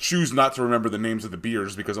just choose not to remember the names of the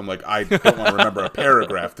beers because I'm like, I don't want to remember a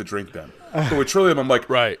paragraph to drink them. But with Trillium, I'm like,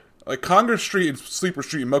 Right. like Congress Street and Sleeper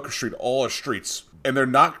Street and Milker Street all are streets, and they're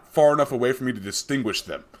not far enough away for me to distinguish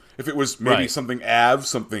them. If it was maybe Right. something Ave,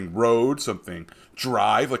 something Road, something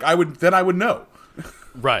Drive, like I would know.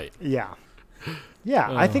 Right. Yeah.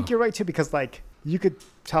 Yeah, I think you're right too, because like you could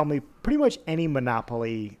tell me pretty much any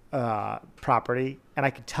Monopoly property and I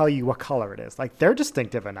could tell you what color it is. Like they're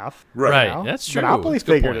distinctive enough. Right. Right. That's true. Monopoly's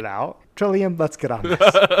Good figured point. it out. Trillium, let's get on this.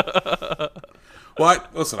 Well,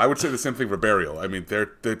 listen, I would say the same thing for Burial. I mean,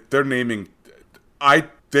 they're naming.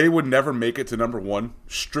 They would never make it to number 1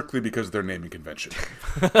 strictly because of their naming convention.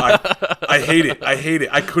 I hate it.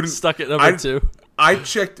 I couldn't Stuck at number 2. I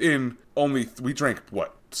checked in only. We drank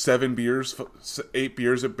what 7 beers, 8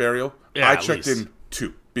 beers at Burial. Yeah, I at checked least. in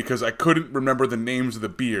 2 because I couldn't remember the names of the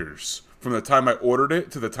beers from the time I ordered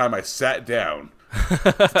it to the time I sat down to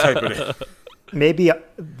type it in. Maybe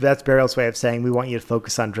that's Burial's way of saying we want you to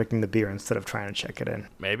focus on drinking the beer instead of trying to check it in.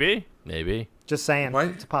 Maybe. Just saying, Why,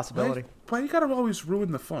 it's a possibility. Why you gotta always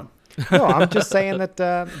ruin the fun? No, I'm just saying that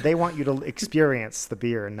they want you to experience the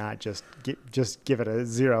beer and not just give it a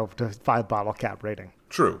 0 to 5 bottle cap rating.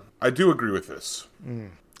 True. I do agree with this.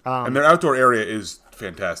 And their outdoor area is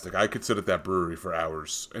fantastic. I could sit at that brewery for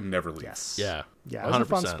hours and never leave. Yes. Yeah. Yeah, it was a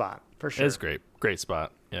fun 100%. spot for sure. It is great. Great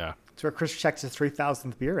spot. Yeah. It's where Chris checks his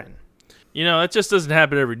 3,000th beer in. That just doesn't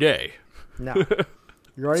happen every day. No,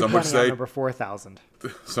 you're already Some would planning on say- number 4,000.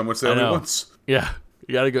 Some would say I only know. once. Yeah.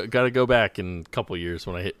 You gotta go back in a couple years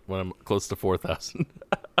when I'm close to 4,000.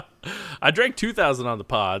 I drank 2,000 on the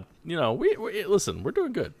pod. We listen. We're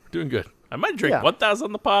doing good. Doing good. I might drink Yeah. 1,000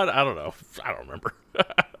 on the pod. I don't know. I don't remember.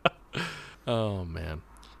 Oh man.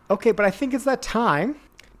 Okay, but I think it's that time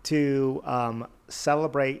to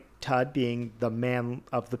celebrate Tud being the man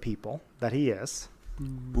of the people that he is,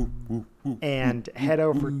 and head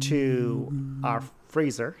over to our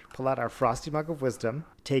freezer, pull out our Frosty Mug of Wisdom,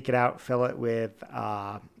 take it out, fill it with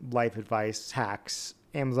life advice, hacks,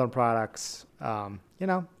 Amazon products,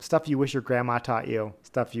 stuff you wish your grandma taught you,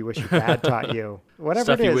 stuff you wish your dad taught you, whatever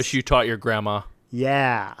Stuff it is. you wish you taught your grandma.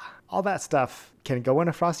 Yeah, all that stuff can go in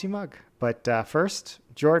a Frosty Mug. But first,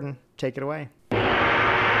 Jordan, take it away.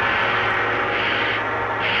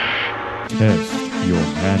 Test your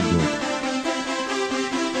handle.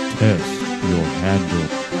 Test your handle.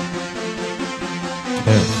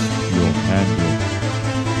 Test your handle.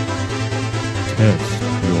 Test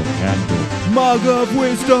your handle. Mug of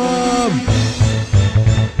Wisdom!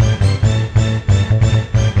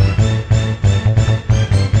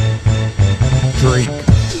 Drink.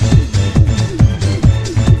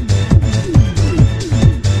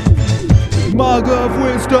 Mug of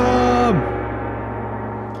Wisdom!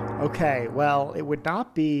 Okay, well, it would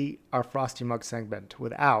not be our Frosty Mug segment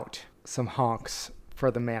without some honks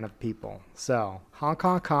for the man of people. So, honk,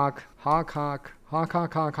 honk, honk, honk, honk, honk,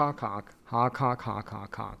 honk, honk, honk, honk, honk, honk, honk,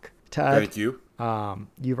 honk, honk. Ted, Thank you.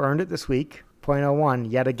 you've earned it this week.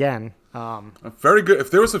 0.01 yet again. I'm very good.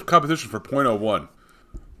 If there was a competition for 0.01,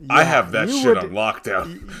 I have that shit on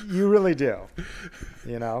lockdown. You really do.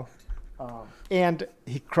 You know? And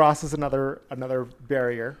he crosses another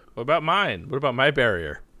barrier. What about mine? What about my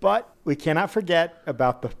barrier? But we cannot forget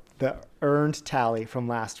about the earned tally from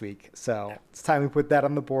last week. So it's time we put that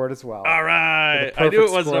on the board as well. All right. The I knew it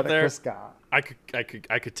perfect wasn't score up that there. Chris got. I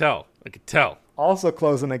could tell. Also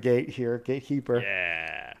closing a gate here, gatekeeper.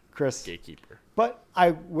 Yeah. Chris. Gatekeeper. But I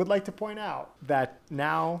would like to point out that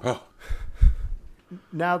now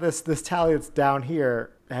this tally that's down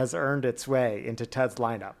here has earned its way into Ted's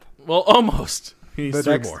lineup. Well, almost. He needs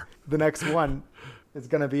three more. The next one is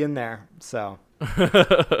going to be in there. So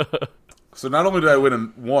So not only did I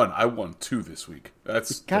win one, I won two this week.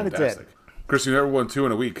 That's kinda fantastic. did. Chris, you never won two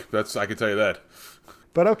in a week. I can tell you that.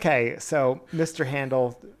 But okay, so Mr.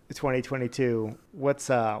 Handle 2022, what's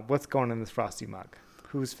going in this Frosty mug?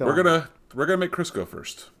 Who's filming? We're gonna make Chris go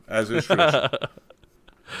first, as is tradition.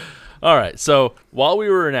 All right. So while we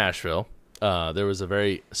were in Nashville, there was a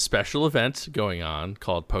very special event going on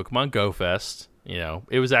called Pokemon Go Fest. You know,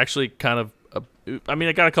 it was actually kind of,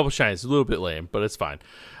 I got a couple shinies, a little bit lame, but it's fine.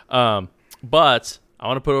 But I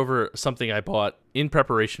want to put over something I bought in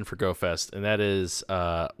preparation for Go Fest, and that is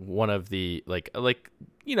one of the those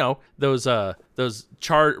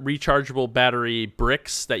rechargeable battery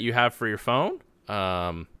bricks that you have for your phone.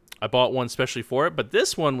 I bought one specially for it, but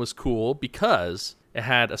this one was cool because it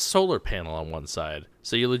had a solar panel on one side.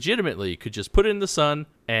 So you legitimately could just put it in the sun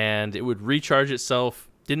and it would recharge itself.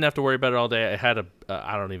 Didn't have to worry about it all day. It had a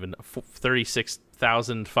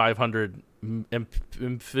 36,500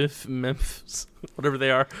 memphs, whatever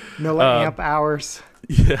they are. Milliamp hours.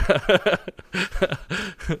 Yeah.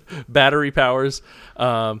 Battery powers.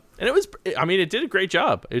 And it did a great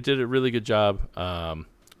job. It did a really good job.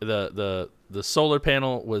 The solar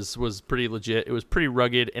panel was pretty legit. It was pretty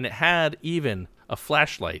rugged, and it had even a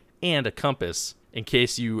flashlight and a compass in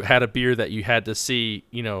case you had a beer that you had to see,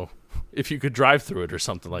 if you could drive through it or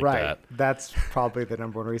something like that. That's probably the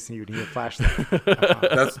number one reason you'd need a flashlight.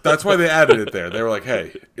 That's why they added it there. They were like,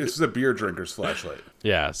 hey, this is a beer drinker's flashlight.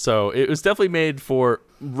 Yeah, so it was definitely made for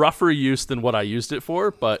rougher use than what I used it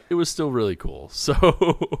for, but it was still really cool. So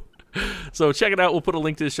check it out. We'll put a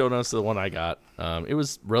link to the show notes to the one I got. It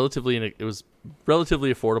was relatively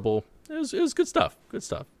affordable. It was good stuff. Good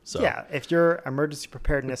stuff. So yeah, if your emergency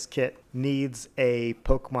preparedness kit needs a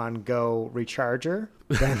Pokemon Go recharger,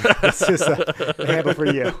 then this is a handle for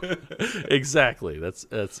you. Exactly. That's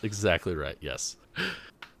exactly right. Yes.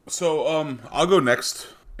 So I'll go next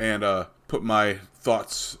and put my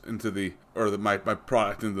thoughts into my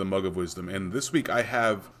product into the Mug of Wisdom. And this week I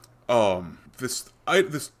have it's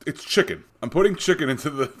chicken. I'm putting chicken into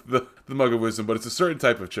the Mug of Wisdom, but it's a certain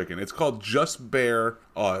type of chicken. It's called Just Bear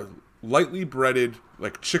lightly breaded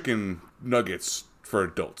chicken nuggets for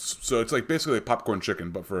adults. So it's basically popcorn chicken,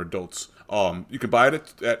 but for adults. You can buy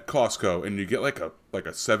it at Costco, and you get a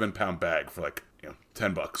 7-pound bag for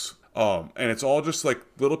 $10. And it's all just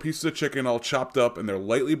little pieces of chicken all chopped up, and they're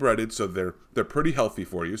lightly breaded, so they're pretty healthy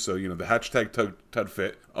for you. So the hashtag Tud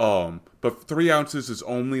Fit. But 3 ounces is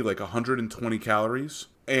only 120 calories,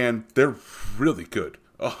 and they're really good.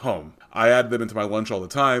 I add them into my lunch all the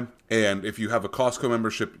time, and if you have a Costco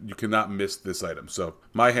membership, you cannot miss this item. So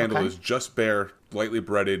my handle is Just Bear lightly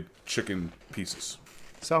breaded chicken pieces.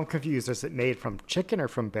 So I'm confused. Is it made from chicken or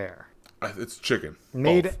from bear? It's chicken.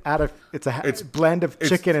 Made out of it's a blend of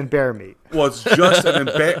chicken and bear meat. Well, it's just and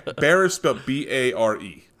then bear is spelled Bare.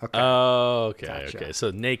 Okay. Oh, okay. Gotcha. Okay.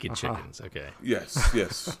 So naked chickens. Okay.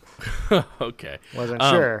 Yes. Okay. Wasn't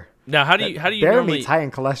sure. Now, how do you bear normally meat's high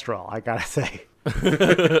in cholesterol, I gotta say.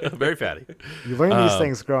 very fatty? You learn these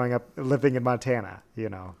things growing up, living in Montana.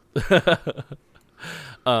 Now,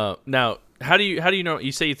 how do you know?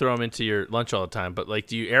 You say you throw them into your lunch all the time, but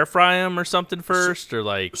do you air fry them or something first, or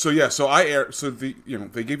So I air. So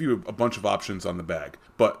they give you a bunch of options on the bag,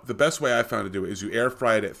 but the best way I found to do it is you air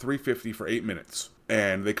fry it at 350 for 8 minutes,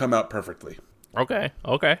 and they come out perfectly. Okay.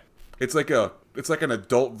 It's like an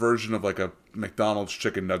adult version of a McDonald's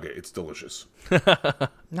chicken nugget. It's delicious.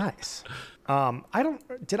 Nice. You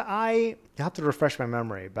have to refresh my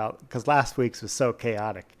memory because last week's was so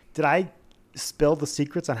chaotic. Did I spill the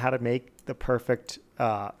secrets on how to make the perfect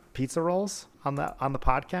pizza rolls on the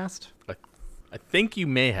podcast? I think you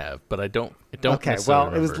may have, but I don't. Okay, well,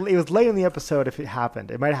 remember. It was late in the episode if it happened.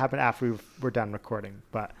 It might have happened after we were done recording.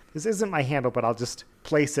 But this isn't my handle, but I'll just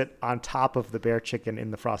place it on top of the bear chicken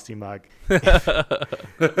in the frosty mug.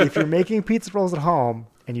 If you're making pizza rolls at home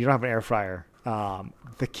and you don't have an air fryer,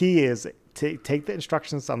 the key is to take the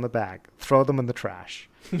instructions on the bag, throw them in the trash,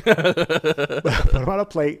 put them on a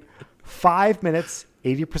plate, 5 minutes,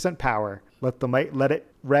 80% power. Let it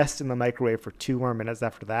rest in the microwave for 2 more minutes.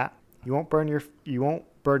 After that, you won't burn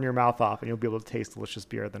your mouth off, and you'll be able to taste delicious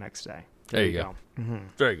beer the next day. There you go. Mm-hmm.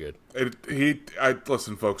 Very good.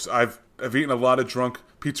 Listen, folks. I've eaten a lot of drunk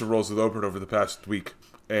pizza rolls with Obert over the past week,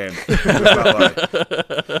 and it was not lying.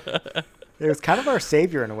 It was kind of our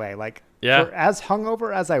savior in a way. Like, yeah. For as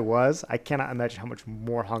hungover as I was, I cannot imagine how much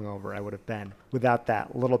more hungover I would have been without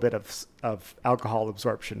that little bit of alcohol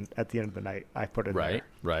absorption at the end of the night I put in there.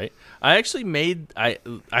 Right. I actually I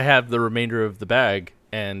have the remainder of the bag,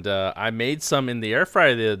 and I made some in the air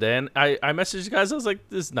fryer the other day, and I messaged you guys. I was like,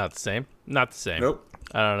 this is not the same. Not the same. Nope.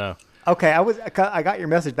 I don't know. Okay, I got your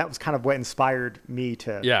message. That was kind of what inspired me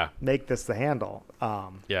to make this the handle.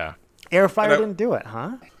 Yeah. Air fryer didn't do it,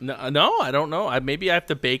 huh? No, I don't know. Maybe I have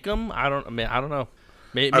to bake them. I don't know.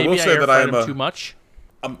 Maybe I will say that I them too much.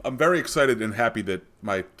 I'm very excited and happy that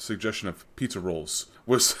my suggestion of pizza rolls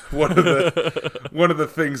was one of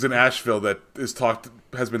the things in Asheville that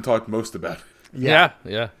has been talked most about. Yeah.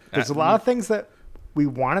 There's a lot of things that we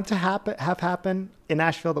wanted to have happen in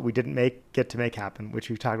Asheville that we didn't get to make happen, which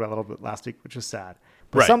we talked about a little bit last week, which was sad.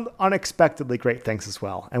 But some unexpectedly great things as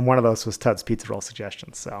well. And one of those was Tud's pizza roll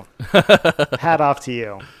suggestions. So hat off to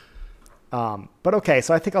you. But okay,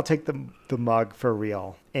 so I think I'll take the mug for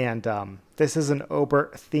real. And this is an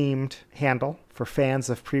Obert-themed handle for fans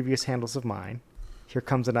of previous handles of mine. Here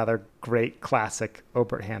comes another great classic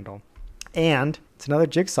Obert handle. And it's another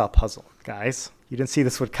jigsaw puzzle, guys. You didn't see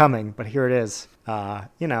this one coming, but here it is.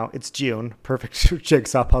 It's June. Perfect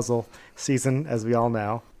jigsaw puzzle season, as we all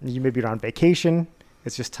know. You maybe you're on vacation.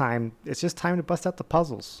 It's just time to bust out the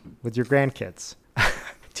puzzles with your grandkids.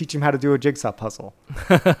 Teach them how to do a jigsaw puzzle.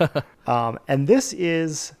 And this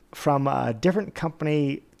is from a different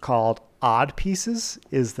company called Odd Pieces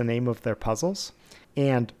is the name of their puzzles.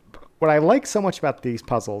 And what I like so much about these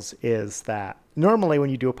puzzles is that normally when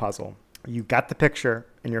you do a puzzle, you got the picture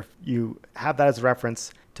and you have that as a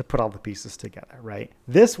reference to put all the pieces together, right?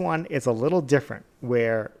 This one is a little different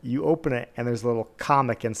where you open it and there's a little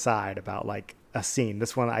comic inside about like a scene.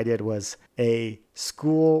 This one I did was a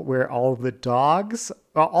school where all of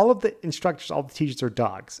the instructors, all the teachers are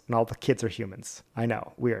dogs and all the kids are humans. I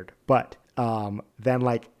know, weird. But then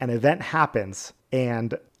like an event happens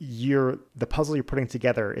and the puzzle you're putting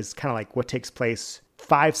together is kind of like what takes place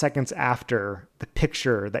 5 seconds after the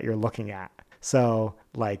picture that you're looking at. So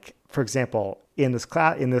like, for example, in this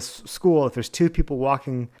school, if there's 2 people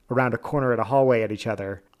walking around a corner at a hallway at each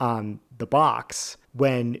other on the box,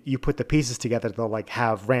 when you put the pieces together, they'll like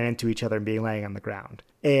have ran into each other and be laying on the ground.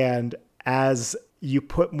 And as you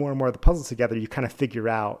put more and more of the puzzles together, you kind of figure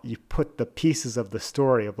out, you put the pieces of the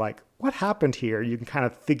story of like, what happened here? You can kind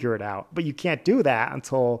of figure it out, but you can't do that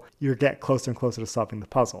until you get closer and closer to solving the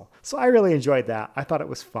puzzle. So I really enjoyed that. I thought it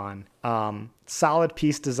was fun. Solid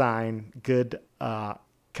piece design, good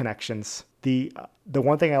connections. The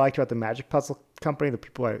one thing I liked about the Magic Puzzle Company, the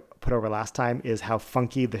people I put over last time, is how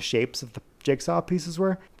funky the shapes of the jigsaw pieces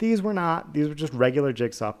were. These were not. These were just regular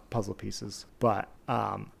jigsaw puzzle pieces. But,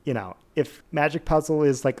 if Magic Puzzle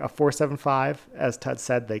is like a 4.75, as Tud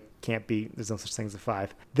said, they can't be, there's no such thing as a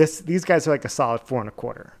 5. These guys are like a solid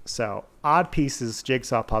 4.25. So Odd Pieces,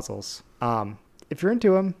 jigsaw puzzles. If you're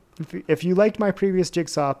into them, if you liked my previous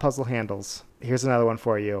jigsaw puzzle handles, here's another one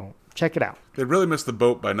for you. Check it out. They really missed the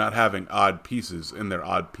boat by not having Odd Pieces in their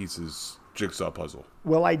Odd Pieces jigsaw puzzle.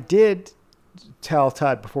 Well, I did tell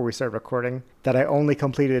Tud before we started recording that I only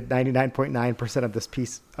completed 99.9%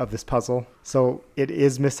 of this puzzle. So it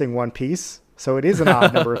is missing one piece. So it is an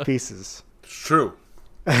odd number of pieces. It's true.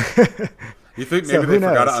 You think maybe they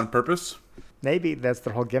forgot it on purpose? Maybe that's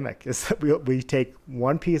the whole gimmick, is that we take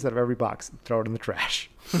one piece out of every box and throw it in the trash.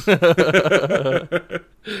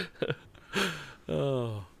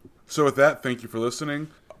 Oh. So with that, thank you for listening.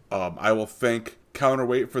 I will thank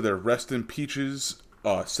Counterweight for their Rest in Peaches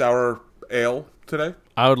sour ale today.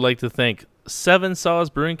 I would like to thank Seven Saws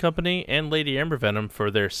Brewing Company and Lady Amber Venom for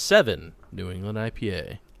their 7 New England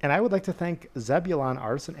IPA. And I would like to thank Zebulon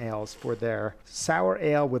Artisan Ales for their sour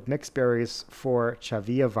ale with mixed berries for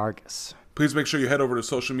Chavilla Vargas. Please make sure you head over to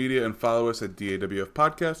social media and follow us at DAWF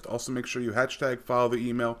Podcast. Also make sure you follow the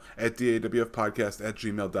email at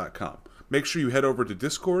dawfpodcast@gmail.com. Make sure you head over to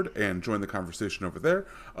Discord and join the conversation over there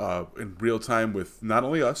in real time with not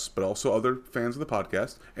only us, but also other fans of the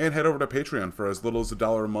podcast. And head over to Patreon for as little as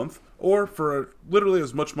 $1 a month, or for literally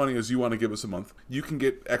as much money as you want to give us a month. You can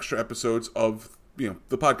get extra episodes of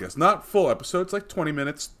the podcast. Not full episodes, like 20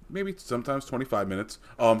 minutes, maybe sometimes 25 minutes.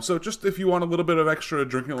 So just if you want a little bit of extra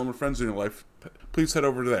drinking alone with friends in your life, please head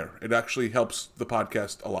over there. It actually helps the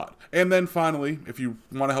podcast a lot. And then finally, if you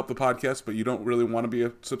want to help the podcast, but you don't really want to be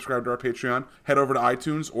a subscriber to our Patreon, head over to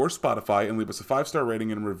iTunes or Spotify and leave us a 5-star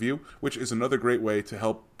rating and review, which is another great way to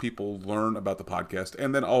help people learn about the podcast.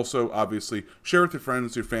 And then also, obviously, share with your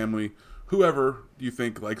friends, your family, whoever you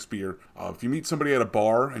think likes beer. If you meet somebody at a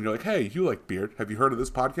bar and you're like, hey, you like beer, have you heard of this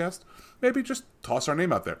podcast? Maybe just toss our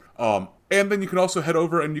name out there. And then you can also head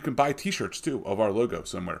over and you can buy t-shirts too of our logo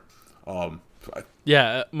somewhere.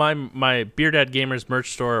 Yeah, my Beer Dad Gamers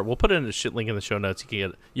merch store, we'll put it in the link in the show notes. You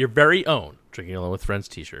can get your very own Drinking Alone with Friends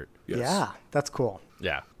t-shirt. Yes. Yeah, that's cool.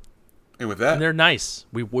 Yeah. And with that, And they're nice.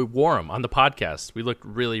 We wore them on the podcast. We looked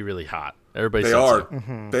really, really hot. Everybody they said are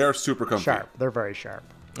so. they are super comfy. Sharp. They're very sharp.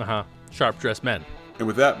 Sharp dressed men. And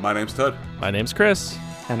with that, my name's Tud. My name's Chris.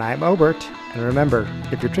 And I'm Obert. And remember,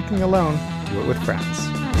 if you're drinking alone, do it with friends.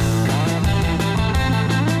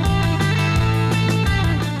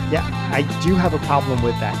 Yeah, I do have a problem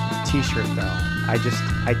with that t-shirt though.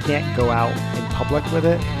 I can't go out in public with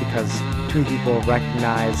it because too many people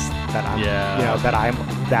recognize that I'm that I'm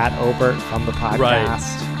that Obert from the podcast.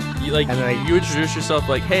 Right. You introduce yourself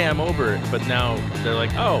like, hey, I'm Obert, but now they're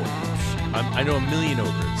like, oh, I know a million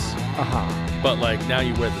Oberts. But like now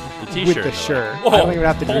you wear the t-shirt. With the shirt. Like, I don't even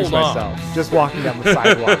have to introduce hold on. myself. Just walking down the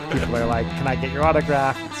sidewalk, people are like, can I get your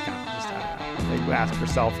autograph? It's kind of just, I don't know. They ask for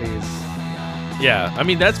selfies. Yeah, I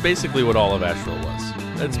mean, that's basically what all of Asheville was.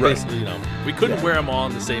 That's Right. basically, we couldn't wear them all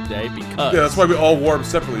on the same day because... Yeah, that's why we all wore them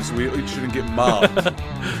separately, so we each shouldn't get mobbed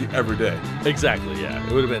every day. Exactly, yeah.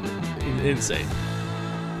 It would have been insane.